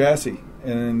into a chassis,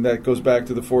 and that goes back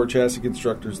to the 4 chassis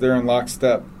constructors. They're in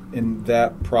lockstep in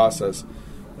that process.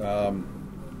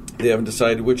 They haven't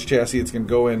decided which chassis it's going to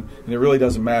go in, and it really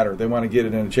doesn't matter. They want to get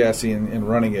it in a chassis and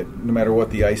running it, no matter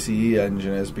what the ICE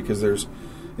engine is, because there's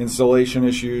installation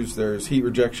issues, there's heat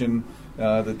rejection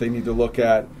that they need to look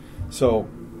at. So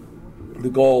the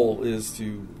goal is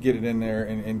to get it in there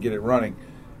and get it running.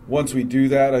 once we do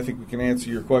that, I think we can answer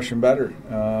your question better.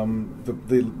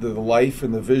 The life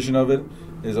and the vision of it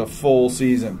is a full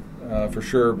season for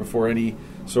sure before any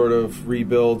sort of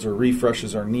rebuilds or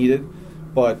refreshes are needed.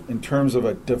 But in terms of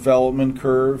a development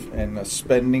curve and a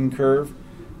spending curve,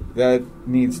 that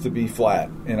needs to be flat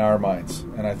in our minds.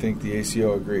 And I think the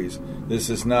ACO agrees. This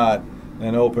is not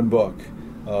an open book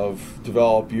of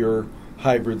develop your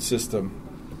hybrid system,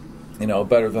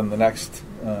 better than the next,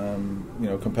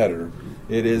 competitor.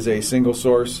 It is a single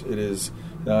source. It is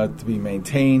to be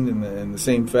maintained in the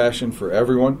same fashion for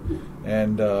everyone.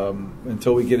 And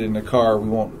until we get it in the car, we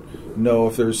won't know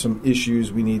if there's some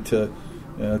issues we need to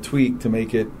tweak to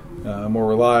make it more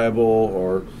reliable,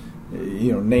 or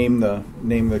name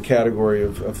the category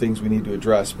of things we need to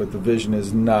address. But the vision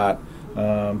is not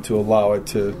to allow it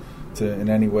to in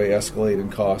any way escalate in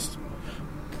cost.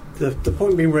 The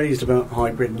point being raised about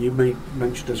hybrid, and you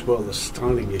mentioned as well the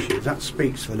styling issue, that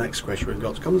speaks to the next question we've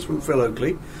got. It comes from Phil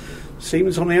Oakley.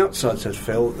 Seems on the outside, said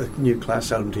Phil, the new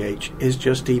class LMDH is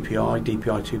just DPI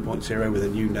 2.0 with a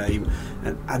new name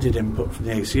and added input from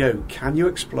the ACO. Can you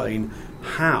explain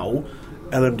how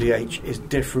LMDH is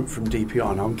different from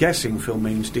DPI? Now, I'm guessing Phil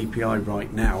means DPI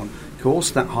right now. And of course,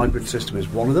 that hybrid system is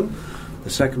one of them. The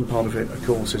second part of it, of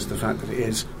course, is the fact that it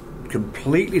is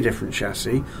completely different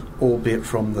chassis, albeit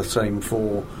from the same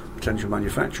four potential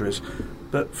manufacturers.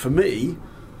 But for me,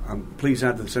 and please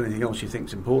add if there's anything else you think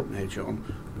is important here, John,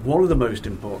 one of the most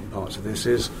important parts of this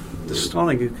is the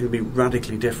styling can be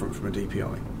radically different from a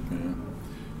DPI.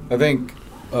 Yeah. I think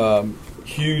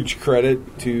huge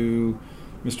credit to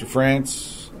Mr.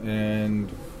 France and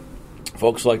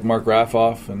folks like Mark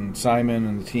Raffoff and Simon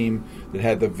and the team that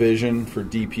had the vision for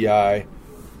DPI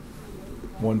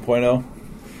 1.0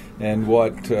 and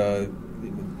what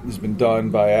has been done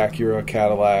by Acura,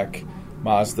 Cadillac,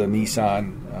 Mazda,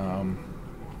 Nissan,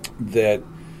 that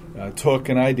took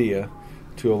an idea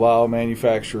to allow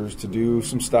manufacturers to do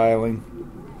some styling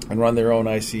and run their own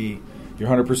IC. You're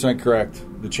 100% correct.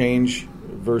 The change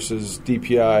versus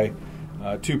DPI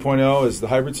 2.0 is the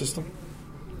hybrid system,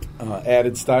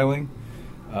 added styling,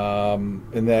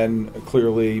 and then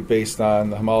clearly based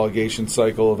on the homologation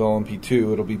cycle of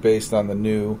LMP2, it'll be based on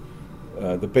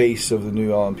the base of the new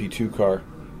LMP2 car.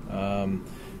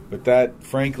 But that,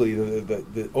 frankly,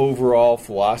 the overall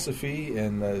philosophy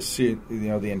and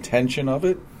the intention of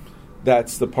it,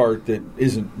 that's the part that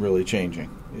isn't really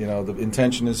changing. The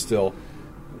intention is still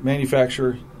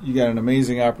manufacturer. You got an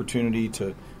amazing opportunity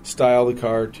to style the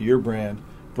car to your brand,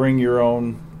 bring your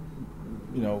own,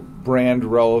 brand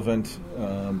relevant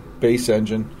base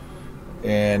engine,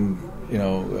 and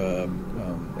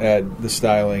add the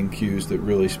styling cues that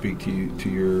really speak to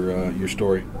your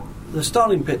story. The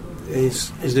styling bit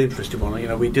is an interesting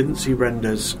one. We didn't see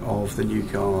renders of the new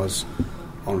cars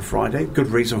on Friday. Good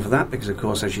reason for that, because of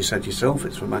course, as you said yourself,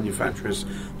 it's for manufacturers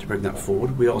to bring that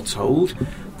forward. We are told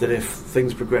that if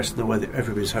things progress in the way that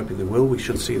everybody's hoping they will, we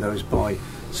should see those by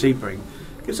Sebring.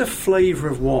 Gives a flavour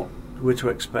of what we're to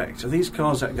expect. Are these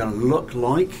cars that are going to look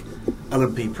like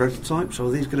LMP prototypes, or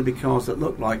are these going to be cars that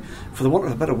look like, for the want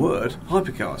of a better word,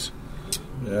 hypercars?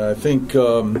 Yeah, I think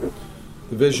the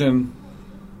vision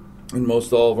in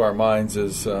most all of our minds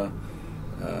is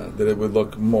that it would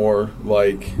look more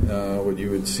like what you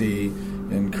would see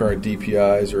in current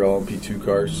DPIs or LMP2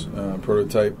 cars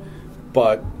prototype,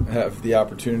 but have the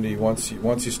opportunity once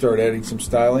you start adding some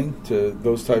styling to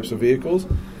those types of vehicles.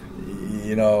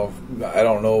 I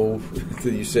don't know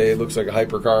that you say it looks like a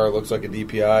hypercar, it looks like a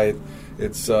DPI.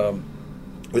 It's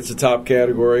a top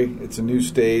category. It's a new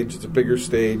stage. It's a bigger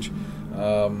stage.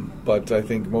 But I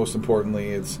think most importantly,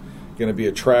 it's going to be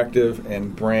attractive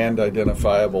and brand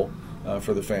identifiable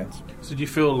for the fans. So do you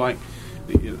feel like,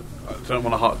 I don't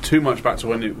want to hark too much back to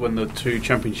when the two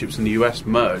championships in the US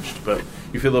merged, but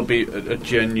you feel there'll be a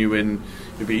genuine,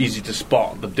 it'll be easy to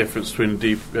spot the difference between an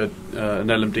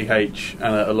LMDH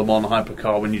and a Le Mans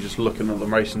hypercar when you're just looking at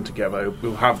them racing together?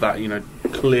 We'll have that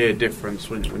clear difference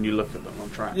when you look at them on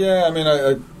track. Yeah, I mean,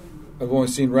 I've only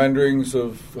seen renderings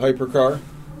of hypercar,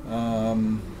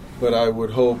 but I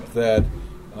would hope that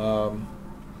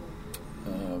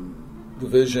the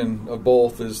vision of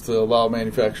both is to allow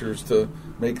manufacturers to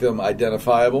make them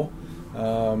identifiable,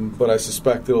 but I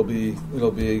suspect it'll be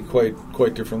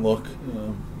quite different look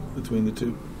between the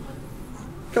two.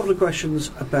 A couple of questions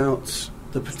about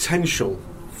the potential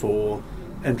for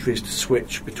entries to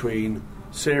switch between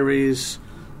series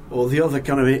or the other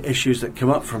kind of issues that come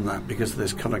up from that because of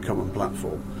this kind of common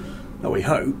platform. Now, we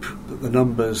hope that the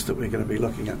numbers that we're going to be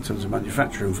looking at in terms of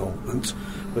manufacturer involvement,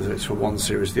 whether it's for one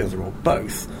series, the other, or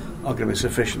both, are going to be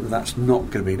sufficient that that's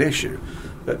not going to be an issue.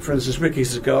 But for instance, Ricky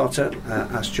Zagata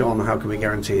asked John, how can we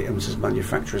guarantee IMSA's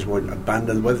manufacturers won't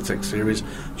abandon the WeatherTech series,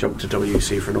 jump to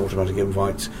WC for an automatic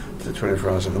invite to the 24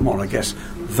 Hours of Le Mans? I guess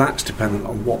that's dependent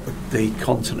on what the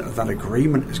content of that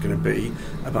agreement is going to be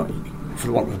about, for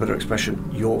the want of a better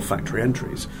expression, your factory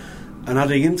entries. And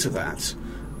adding into that,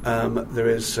 there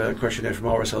is a question here from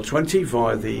RSL20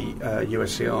 via the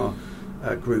USCR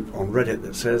group on Reddit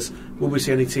that says, will we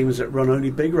see any teams that run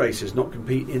only big races not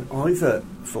compete in either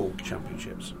full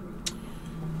championships?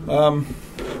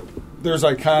 There's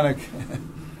iconic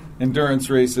endurance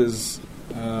races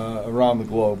around the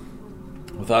globe.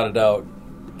 Without a doubt,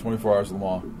 24 Hours of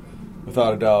Le Mans.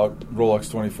 Without a doubt, Rolex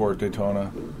 24 at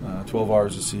Daytona, 12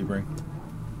 Hours of Sebring.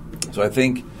 So I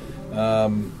think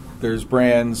there's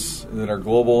brands that are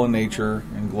global in nature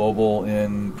and global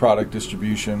in product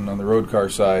distribution on the road car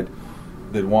side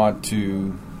that want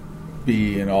to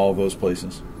be in all of those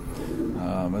places.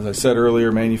 As I said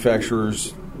earlier,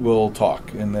 manufacturers will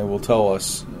talk and they will tell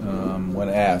us when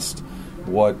asked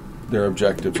what their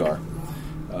objectives are.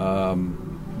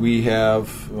 We have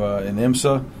in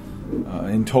IMSA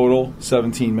in total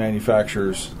 17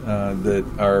 manufacturers that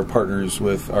are partners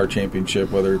with our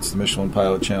championship, whether it's the Michelin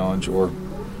Pilot Challenge or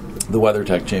the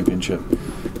WeatherTech Championship.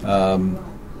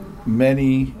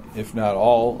 Many, if not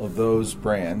all, of those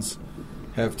brands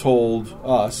have told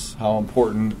us how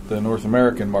important the North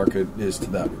American market is to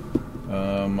them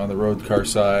on the road car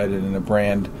side and in a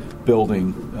brand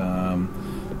building,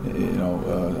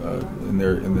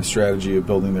 in the strategy of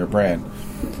building their brand.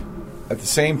 At the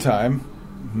same time,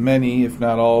 many, if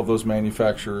not all, of those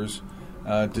manufacturers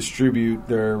distribute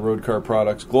their road car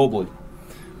products globally.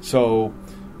 So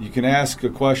you can ask a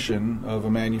question of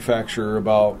a manufacturer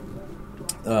about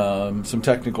some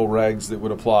technical regs that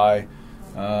would apply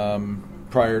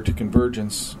prior to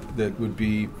Convergence that would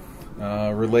be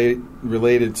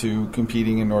related to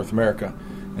competing in North America,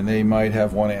 and they might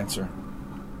have one answer.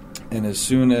 And as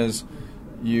soon as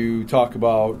you talk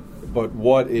about, but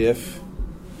what if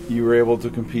you were able to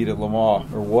compete at Le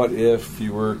Mans, or what if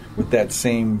you were with that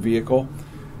same vehicle,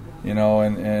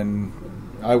 and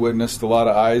I witnessed a lot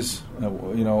of eyes,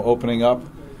 opening up,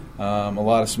 a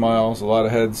lot of smiles, a lot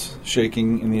of heads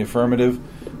shaking in the affirmative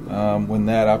when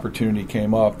that opportunity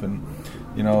came up. And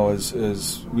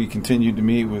as we continued to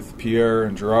meet with Pierre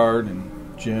and Gerard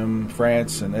and Jim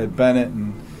France and Ed Bennett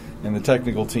and the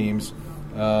technical teams,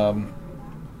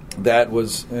 that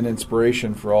was an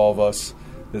inspiration for all of us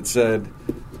that said,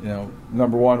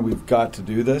 number one, we've got to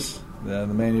do this. The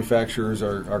manufacturers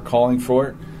are calling for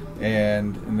it.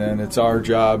 And then it's our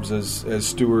jobs as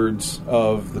stewards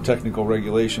of the technical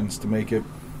regulations to make it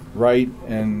right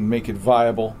and make it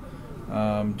viable,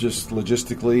 just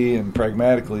logistically and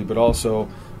pragmatically, but also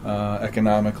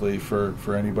economically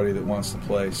for anybody that wants to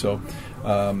play. So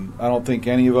I don't think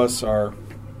any of us are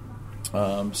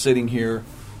sitting here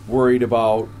worried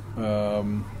about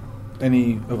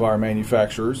any of our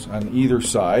manufacturers on either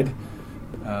side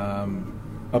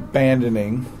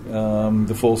abandoning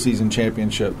the full season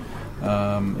championship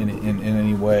in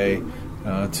any way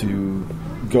to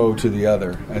go to the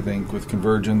other. I think with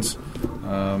Convergence,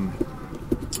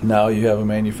 now you have a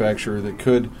manufacturer that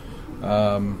could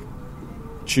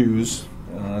choose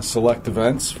select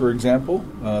events, for example.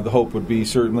 The hope would be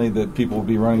certainly that people would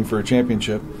be running for a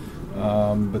championship,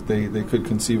 but they could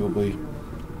conceivably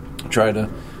try to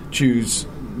choose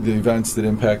the events that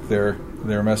impact their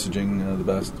messaging the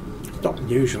best. Not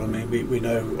unusual. I mean, we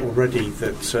know already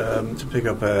that to pick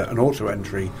up an auto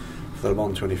entry for the Le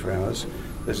Mans 24 Hours,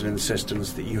 there's an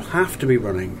insistence that you have to be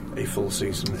running a full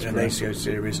season in an ACO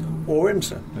series or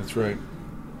IMSA. That's right.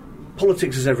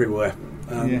 Politics is everywhere.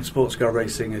 Sports car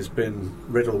racing has been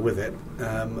riddled with it.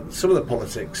 Some of the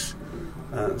politics,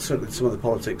 certainly some of the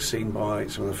politics seen by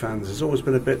some of the fans, has always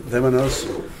been a bit them and us,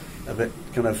 a bit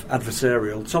kind of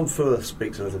adversarial. Tom Firth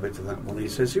speaks a little bit to that one. He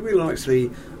says he really likes the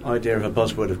idea of a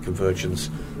buzzword of Convergence,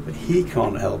 but he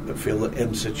can't help but feel that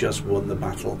IMSA just won the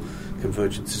battle.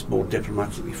 Convergence is more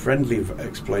diplomatically friendly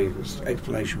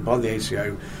explanation by the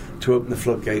ACO to open the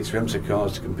floodgates for IMSA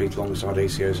cars to compete alongside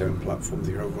ACO's own platform,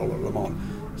 the overall at Le Mans.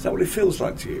 Is that what it feels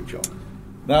like to you, John?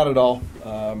 Not at all.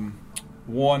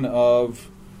 One of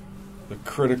the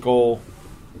critical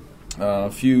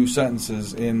few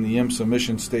sentences in the IMSA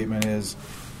mission statement is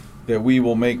that we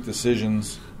will make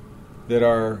decisions that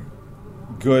are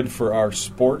good for our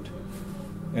sport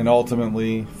and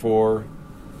ultimately for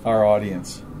our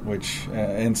audience, which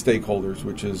and stakeholders,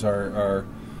 which is our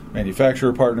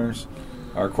manufacturer partners,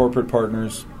 our corporate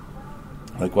partners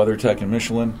like WeatherTech and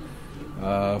Michelin,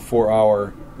 for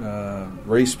our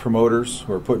race promoters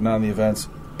who are putting on the events,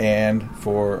 and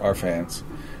for our fans.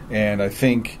 And I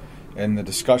think and the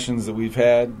discussions that we've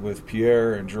had with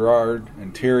Pierre and Gerard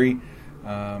and Terry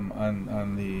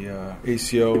on the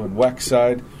ACO and WEC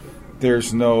side,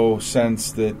 there's no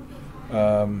sense that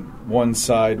one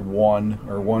side won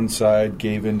or one side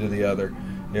gave into the other.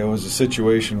 It was a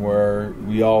situation where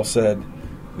we all said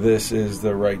this is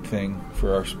the right thing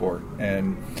for our sport.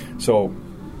 And so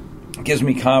it gives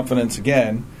me confidence,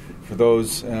 again, for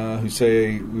those who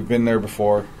say we've been there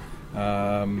before,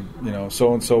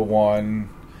 so-and-so won.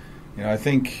 I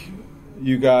think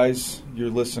you guys, your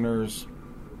listeners,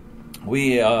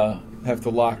 we have to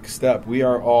lock step. We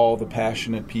are all the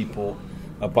passionate people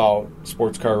about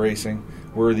sports car racing.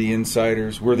 We're the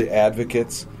insiders. We're the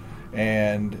advocates.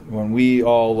 And when we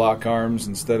all lock arms,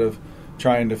 instead of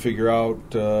trying to figure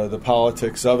out the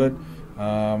politics of it,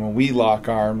 when we lock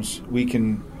arms, we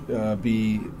can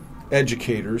be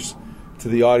educators to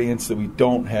the audience that we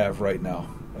don't have right now,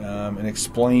 and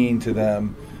explain to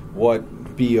them what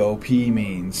BOP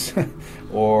means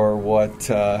or what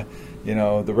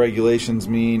the regulations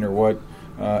mean, or what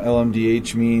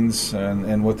LMDH means,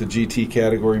 and what the GT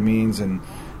category means.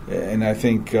 And I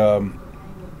think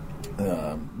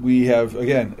we have,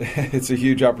 again, it's a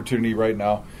huge opportunity right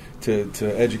now to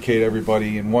educate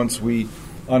everybody. And once we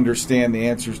understand the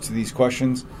answers to these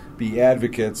questions, be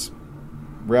advocates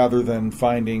rather than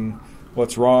finding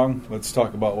what's wrong. Let's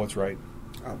talk about what's right.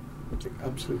 I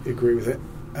absolutely agree with it.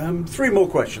 3 more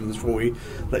questions before we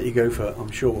let you go for, I'm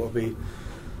sure, will be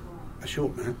a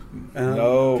short nap.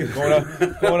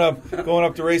 Going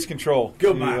up to race control.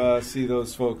 Good man. See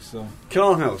those folks. So.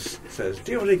 Carlhouse says,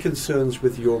 do you have any concerns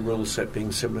with your rule set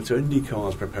being similar to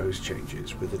IndyCar's proposed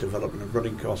changes, with the development of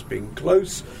running costs being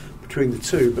close between the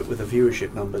two, but with the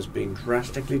viewership numbers being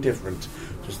drastically different?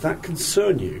 Does that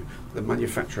concern you? The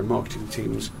manufacturer marketing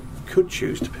teams could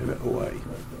choose to pivot away.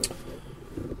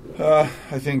 I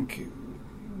think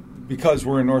because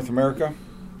we're in North America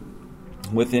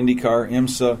with IndyCar,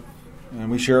 IMSA, and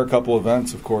we share a couple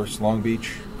events, of course, Long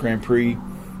Beach Grand Prix,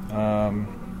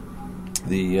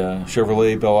 the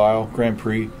Chevrolet Belle Isle Grand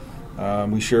Prix.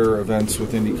 We share events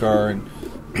with IndyCar and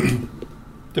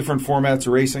different formats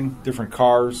of racing, different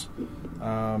cars.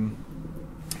 I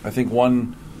think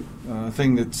one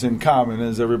thing that's in common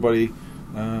is everybody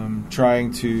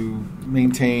trying to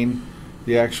maintain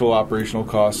the actual operational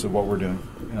costs of what we're doing.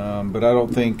 But I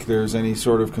don't think there's any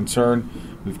sort of concern.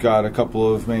 We've got a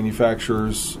couple of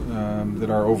manufacturers that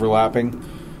are overlapping.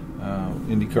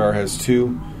 IndyCar has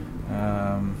 2.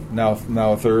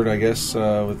 Now a third, I guess,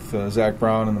 with Zach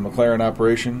Brown and the McLaren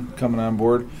operation coming on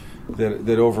board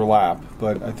that overlap.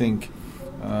 But I think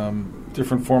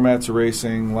different formats of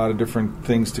racing, a lot of different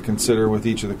things to consider with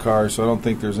each of the cars. So I don't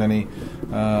think there's any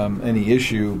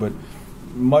issue. But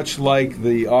much like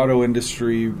the auto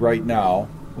industry right now,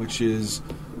 which is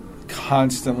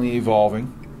constantly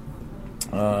evolving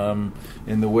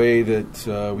in the way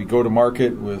that we go to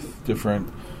market with different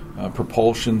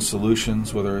propulsion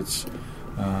solutions, whether it's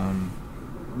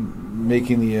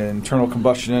making the internal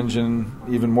combustion engine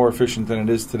even more efficient than it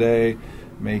is today,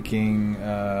 making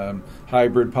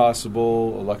hybrid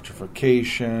possible,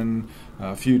 electrification,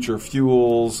 future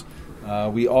fuels.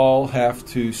 We all have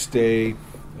to stay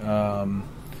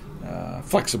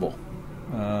flexible,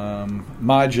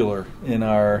 modular in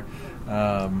our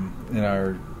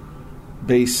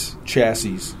base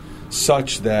chassis,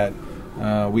 such that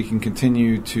we can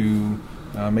continue to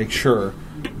make sure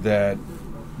that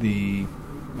the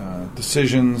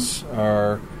decisions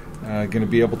are going to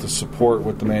be able to support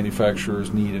what the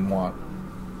manufacturers need and want.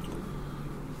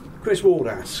 Chris Ward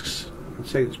asks, I'm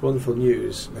saying it's wonderful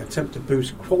news, an attempt to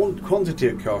boost quantity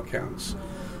of car counts.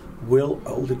 Will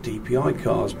older DPI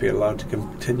cars be allowed to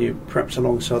continue, perhaps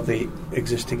alongside the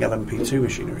existing LMP2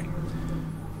 machinery?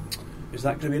 Is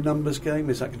that going to be a numbers game?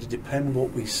 Is that going to depend on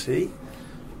what we see?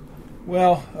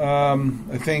 Well,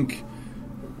 I think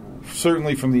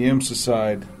certainly from the IMSA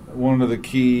side, one of the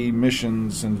key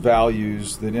missions and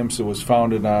values that IMSA was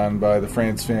founded on by the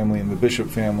France family and the Bishop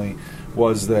family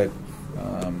was that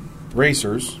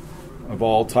racers of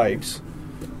all types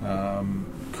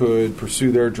could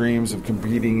pursue their dreams of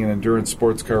competing in endurance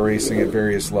sports car racing at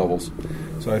various levels.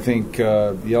 So I think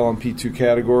the LMP2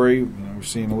 category, we're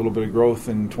seeing a little bit of growth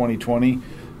in 2020,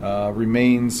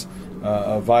 remains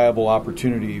a viable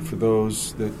opportunity for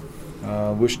those that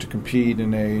wish to compete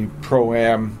in a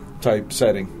pro-am type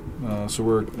setting. So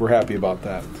we're happy about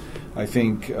that. I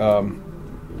think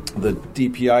the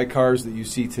DPI cars that you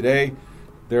see today,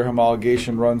 their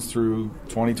homologation runs through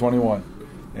 2021.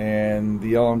 And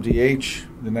the LMDH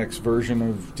the next version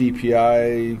of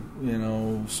DPI,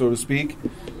 so to speak,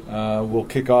 will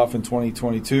kick off in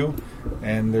 2022,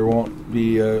 and there won't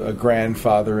be a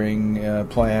grandfathering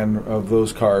plan of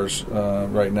those cars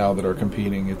right now that are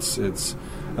competing. It's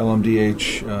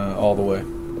LMDH all the way.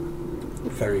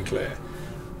 Very clear.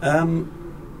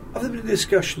 Have there been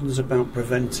discussions about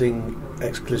preventing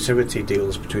exclusivity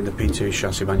deals between the P2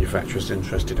 chassis manufacturers and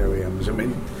interested OEMs? I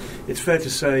mean, it's fair to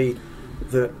say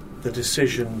that the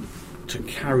decision to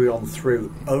carry on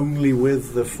through only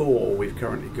with the 4 we've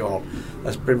currently got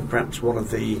has been perhaps one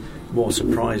of the more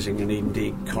surprising and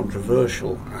indeed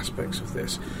controversial aspects of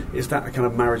this. Is that a kind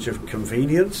of marriage of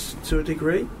convenience to a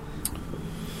degree?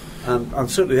 And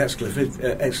certainly the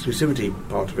exclusivity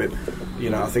part of it,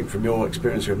 I think from your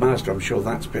experience with Mazda, I'm sure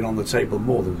that's been on the table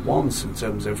more than once in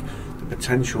terms of the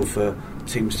potential for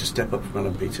teams to step up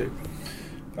from LMP2.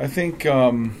 I think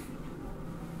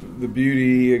the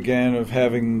beauty, again, of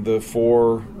having the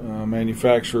 4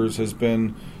 manufacturers has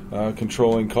been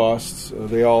controlling costs.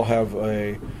 They all have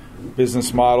a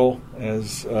business model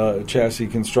as a chassis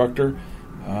constructor.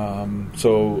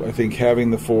 So I think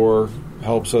having the 4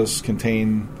 helps us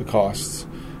contain the costs.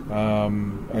 I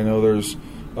know there's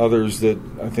others that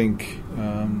I think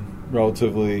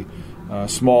relatively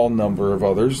small number of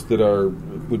others that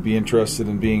would be interested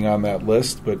in being on that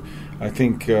list, but I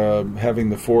think having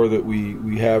the 4 that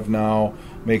we have now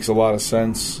makes a lot of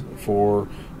sense for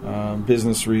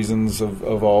business reasons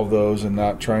of all of those, and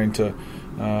not trying to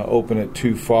open it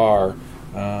too far.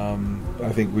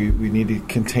 I think we need to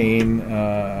contain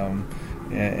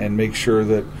and make sure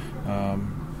that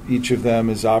each of them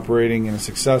is operating in a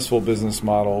successful business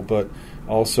model, but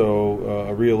also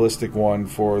a realistic one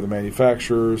for the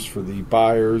manufacturers, for the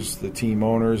buyers, the team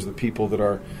owners, the people that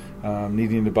are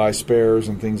needing to buy spares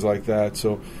and things like that.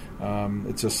 So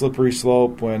it's a slippery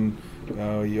slope when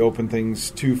you open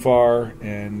things too far,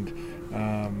 and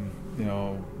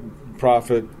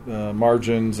profit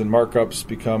margins and markups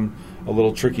become a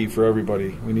little tricky for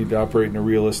everybody. We need to operate in a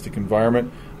realistic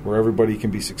environment where everybody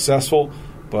can be successful,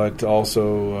 but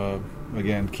also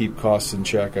again, keep costs in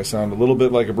check. I sound a little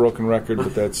bit like a broken record,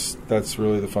 but that's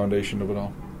really the foundation of it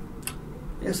all.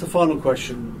 Yes, the final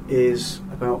question is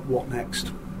about what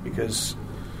next, because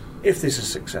if this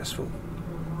is successful,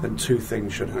 then 2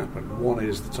 things should happen. One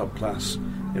is the top class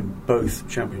in both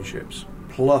championships,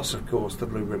 plus, of course, the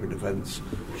blue ribbon events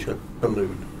should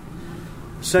balloon.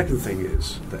 The second thing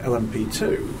is that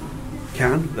LMP2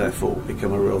 can, therefore,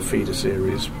 become a real feeder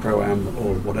series, Pro-Am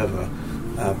or whatever,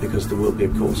 because there will be,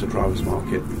 of course, a driver's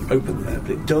market open there.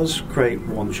 But it does create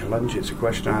one challenge. It's a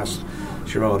question I asked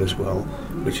Gerard as well,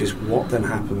 which is what then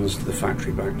happens to the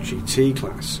factory-backed GT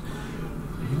class?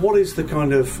 What is the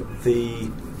kind of the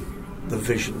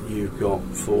vision you've got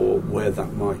for where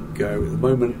that might go? At the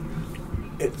moment,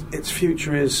 its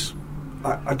future is,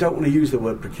 I don't want to use the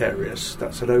word precarious,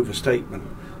 that's an overstatement,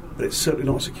 but it's certainly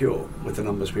not secure with the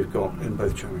numbers we've got in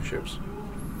both championships.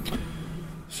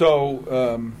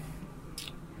 So,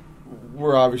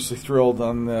 we're obviously thrilled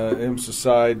on the IMSA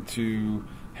side to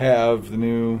have the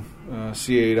new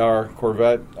C8R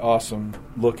Corvette, awesome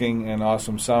looking and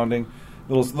awesome sounding.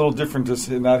 Little different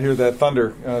to not hear that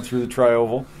thunder through the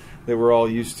tri-oval that we're all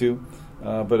used to,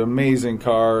 but amazing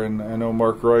car. And I know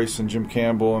Mark Royce and Jim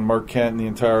Campbell and Mark Kent and the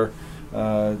entire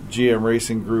GM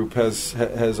Racing group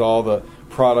has all the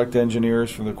product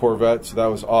engineers from the Corvette, so that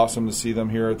was awesome to see them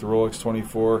here at the Rolex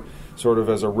 24, sort of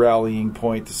as a rallying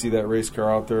point to see that race car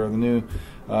out there. The new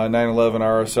 911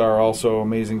 RSR, also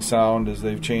amazing sound as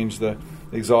they've changed the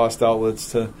exhaust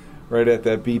outlets to right at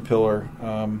that B pillar.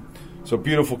 So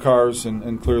beautiful cars,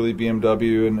 and clearly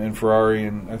BMW and Ferrari,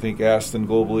 and I think Aston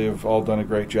globally have all done a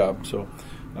great job. So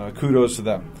kudos to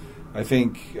them. I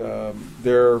think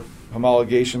their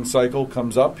homologation cycle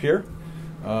comes up here.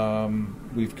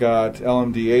 We've got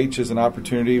LMDH as an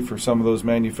opportunity for some of those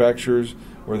manufacturers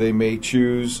where they may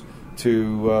choose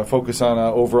to focus on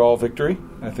an overall victory.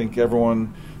 I think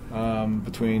everyone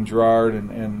between Gerard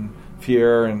and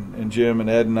Pierre and Jim and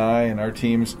Ed and I and our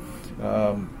teams,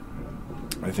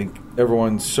 I think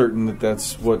everyone's certain that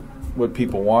that's what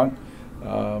people want.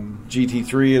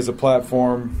 GT3 as a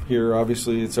platform here,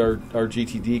 obviously it's our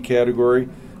GTD category,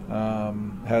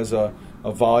 has a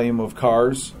volume of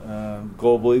cars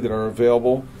globally that are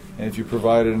available, and if you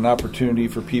provided an opportunity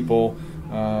for people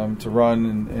to run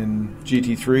in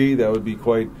GT3, that would be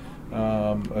quite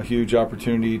a huge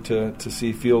opportunity to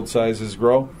see field sizes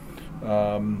grow.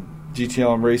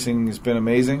 GTLM racing has been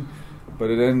amazing, but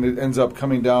it ends up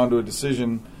coming down to a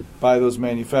decision by those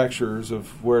manufacturers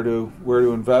of where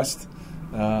to invest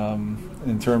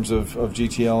in terms of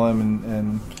GTLM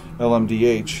and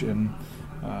LMDH. And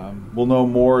We'll know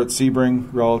more at Sebring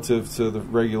relative to the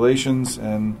regulations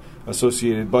and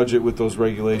associated budget with those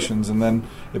regulations, and then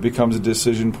it becomes a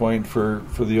decision point for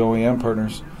the OEM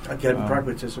partners. Again,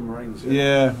 pragmatism reigns.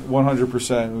 Yeah,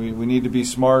 100%. We need to be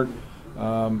smart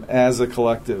as a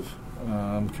collective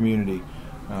community,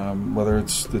 whether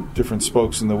it's the different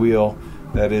spokes in the wheel,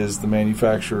 that is the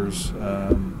manufacturers,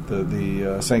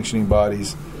 the sanctioning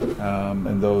bodies,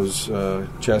 and those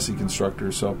chassis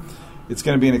constructors. So it's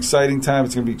going to be an exciting time.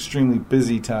 It's going to be an extremely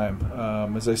busy time.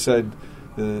 As I said,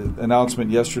 the announcement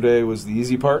yesterday was the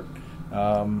easy part.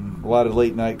 A lot of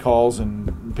late night calls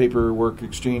and paperwork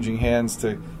exchanging hands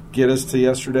to get us to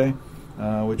yesterday,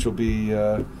 which will be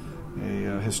a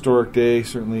historic day,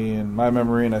 certainly in my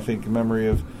memory, and I think in memory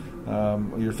of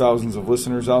your thousands of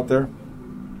listeners out there.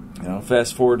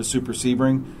 Fast forward to Super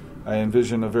Sebring, I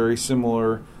envision a very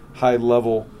similar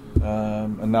high-level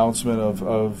announcement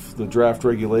of the draft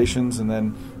regulations, and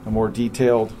then a more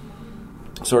detailed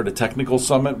sort of technical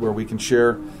summit where we can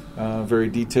share very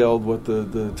detailed what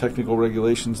the technical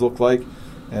regulations look like,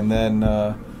 and then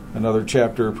another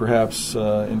chapter perhaps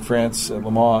in France at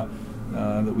Le Mans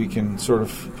that we can sort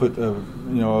of put a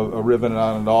ribbon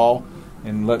on it all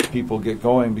and let people get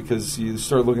going, because you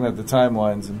start looking at the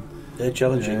timelines and they're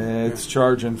challenging. It's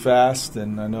charging fast,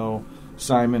 and I know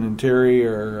Simon and Terry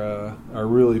are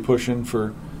really pushing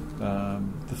for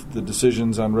the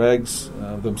decisions on regs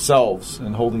themselves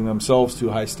and holding themselves to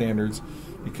high standards,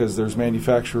 because there's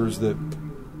manufacturers that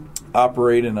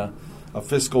operate in a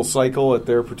fiscal cycle at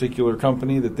their particular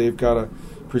company that they've got to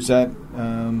present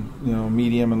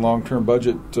medium and long-term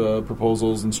budget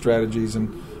proposals and strategies,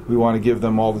 and we want to give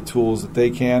them all the tools that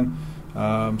they can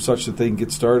such that they can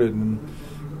get started and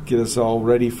get us all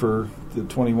ready for the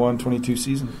 21-22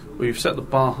 season. Well, you've set the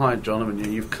bar high, John, haven't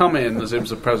you? You've come in as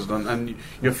IMSA president, and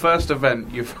your first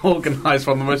event, you've organised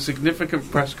one of the most significant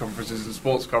press conferences in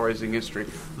sports car racing history.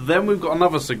 Then we've got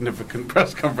another significant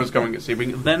press conference coming at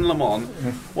Sebring, then Le Mans.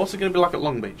 What's it going to be like at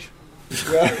Long Beach?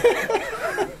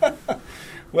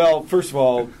 Well, first of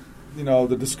all,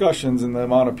 the discussions and the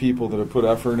amount of people that have put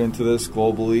effort into this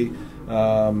globally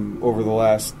over the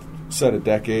last set of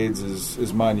decades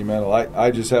is monumental.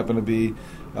 I just happen to be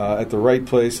at the right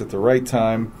place at the right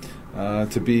time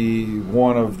to be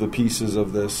one of the pieces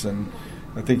of this, and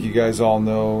I think you guys all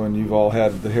know, and you've all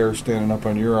had the hair standing up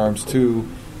on your arms too,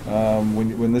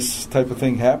 when this type of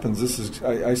thing happens. This is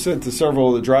I said to several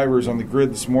of the drivers on the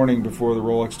grid this morning before the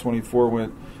Rolex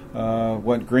 24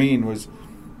 went green, was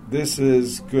this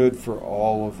is good for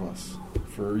all of us,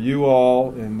 for you all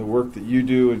and the work that you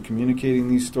do in communicating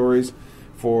these stories,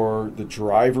 for the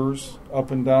drivers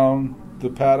up and down the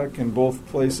paddock in both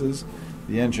places,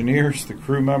 the engineers, the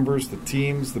crew members, the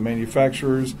teams, the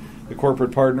manufacturers, the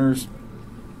corporate partners.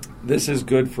 This is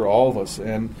good for all of us,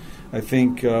 and I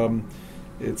think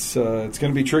it's going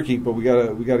to be tricky, but we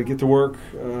gotta get to work.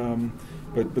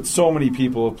 But so many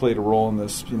people have played a role in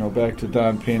this. Back to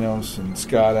Don Panos and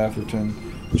Scott Atherton,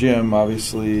 Jim,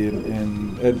 obviously,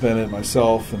 and Ed Bennett,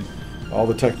 myself, and all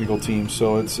the technical teams.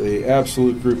 So it's a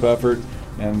absolute group effort,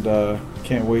 and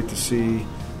can't wait to see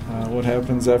what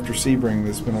happens after Sebring.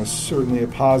 There's been certainly a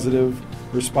positive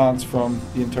response from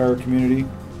the entire community,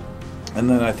 and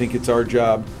then I think it's our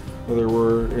job, whether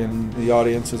we're in the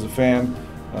audience as a fan,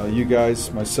 you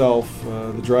guys, myself,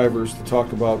 the drivers, to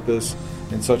talk about this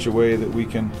in such a way that we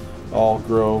can all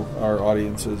grow our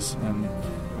audiences. And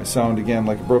I sound again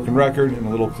like a broken record and a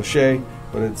little cliche,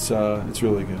 but it's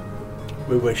really good.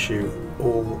 We wish you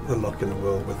all the luck in the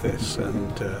world with this,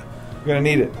 and we're going to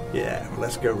need it. Yeah,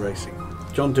 let's go racing.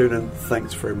 John Doonan,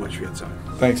 thanks very much for your time.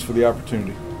 Thanks for the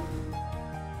opportunity.